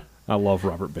 I love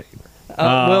Robert Bean.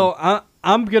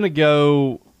 I'm going to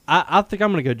go... I think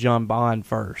I'm going to go John Bond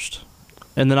first.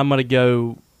 And then I'm going to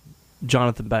go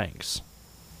Jonathan Banks.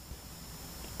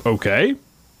 Okay.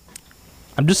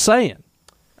 I'm just saying.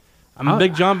 I'm a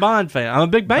big John Bond fan. I'm a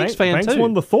big Banks fan, too. Banks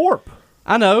won the Thorpe.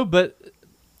 I know, but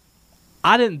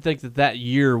I didn't think that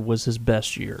year was his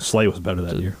best year. Slay was better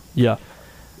that year. Yeah.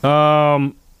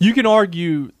 You can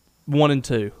argue 1 and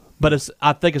 2, But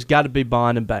I think it's got to be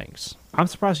Bond and Banks. I'm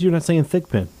surprised you're not saying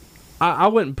Thigpen. I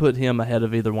wouldn't put him ahead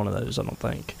of either one of those, I don't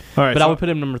think. All right, but I would put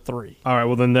him number 3. All right,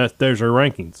 well, then there's our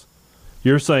rankings.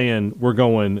 You're saying we're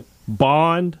going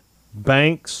Bond,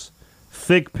 Banks,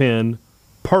 Thigpen,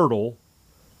 Pirtle,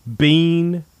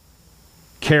 Bean,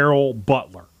 Carroll,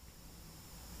 Butler.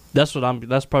 That's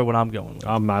probably what I'm going with.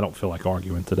 I don't feel like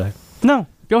arguing today. No,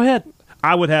 go ahead.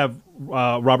 I would have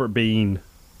Robert Bean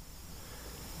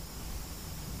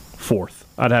 4th.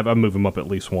 I'd move him up at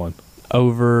least 1.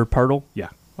 Over Pirtle? Yeah.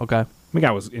 Okay. The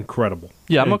guy was incredible.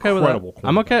 Yeah, I'm okay with that.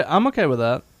 I'm okay with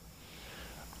that.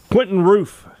 Quentin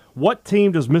Roof. What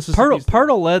team does Mississippi State...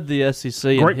 Pirtle led the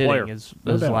SEC in hitting player. his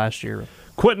last year.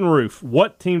 Quentin Roof.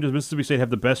 What team does Mississippi State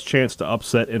have the best chance to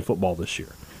upset in football this year?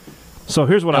 So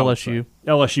here's what LSU.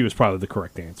 LSU is probably the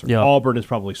correct answer. Yeah. Auburn is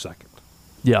probably second.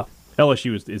 Yeah.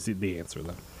 LSU is the answer,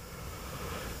 then.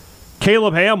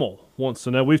 Caleb Hamill wants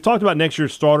to know, we've talked about next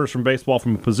year's starters from baseball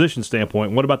from a position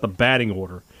standpoint. What about the batting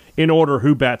order? In order,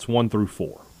 who bats 1 through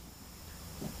 4?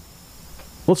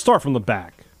 Let's start from the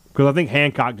back, because I think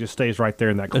Hancock just stays right there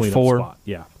in that cleanup spot.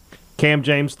 Yeah. Cam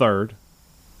James 3rd.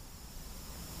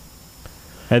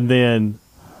 And then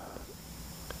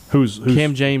who's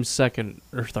Cam James 2nd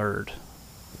or 3rd?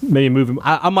 Maybe move him.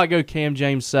 I might go Cam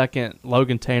James 2nd,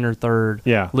 Logan Tanner 3rd,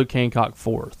 yeah. Luke Hancock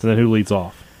 4th. And then who leads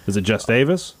off? Is it Jess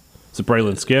Davis? Is it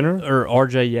Braylon Skinner? Or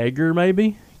R.J. Yeager,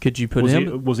 maybe? Could you put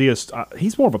him?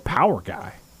 He's more of a power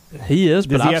guy. He is,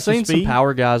 but I've seen some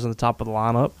power guys on the top of the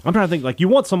lineup. I'm trying to think, you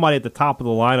want somebody at the top of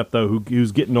the lineup, though,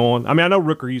 who's getting on. I mean, I know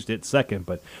Rooker used to hit second,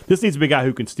 but this needs to be a guy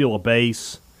who can steal a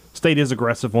base. State is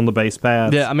aggressive on the base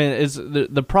paths. Yeah, I mean, it's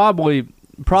probably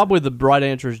the right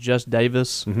answer is Jess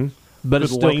Davis, but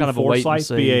it's still kind of a wait and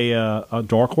see. Be a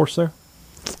dark horse there?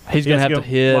 He's going to have to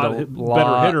hit a lot.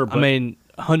 Better hitter. But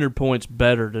 100 points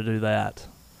better to do that,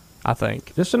 I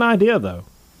think. Just an idea, though.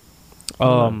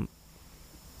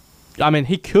 I mean,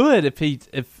 he could if he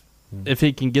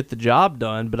can get the job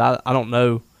done, but I don't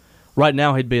know. Right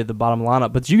now, he'd be at the bottom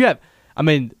lineup. But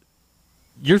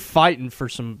you're fighting for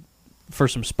some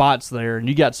spots there, and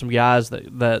you got some guys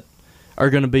that are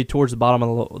going to be towards the bottom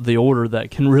of the order that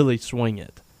can really swing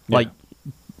it. Yeah. Like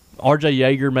R.J.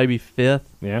 Yeager, maybe 5th.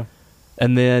 Yeah.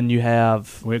 And then you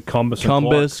have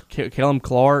Cumbus, Callum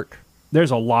Clark.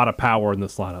 There's a lot of power in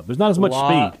this lineup. There's not as much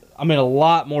speed. I mean, a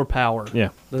lot more power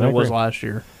than there was last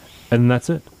year. And that's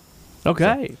it.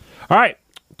 Okay. So, all right.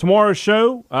 Tomorrow's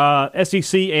show,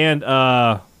 SEC and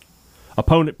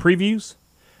opponent previews.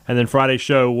 And then Friday's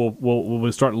show,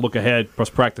 we'll start to look ahead because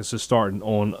practice is starting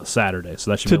on Saturday.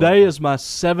 So that should Today is my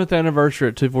 7th anniversary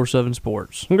at 247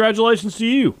 Sports. Congratulations to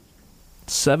you.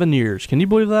 7 years. Can you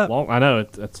believe that? I know.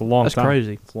 It's a long time. That's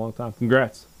crazy. It's a long time.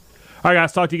 Congrats. All right,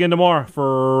 guys. Talk to you again tomorrow.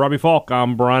 For Robbie Falk,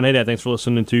 I'm Brian Haydad. Thanks for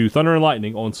listening to Thunder and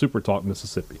Lightning on Super Talk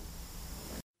Mississippi.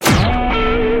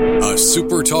 A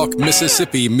Super Talk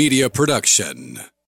Mississippi media production.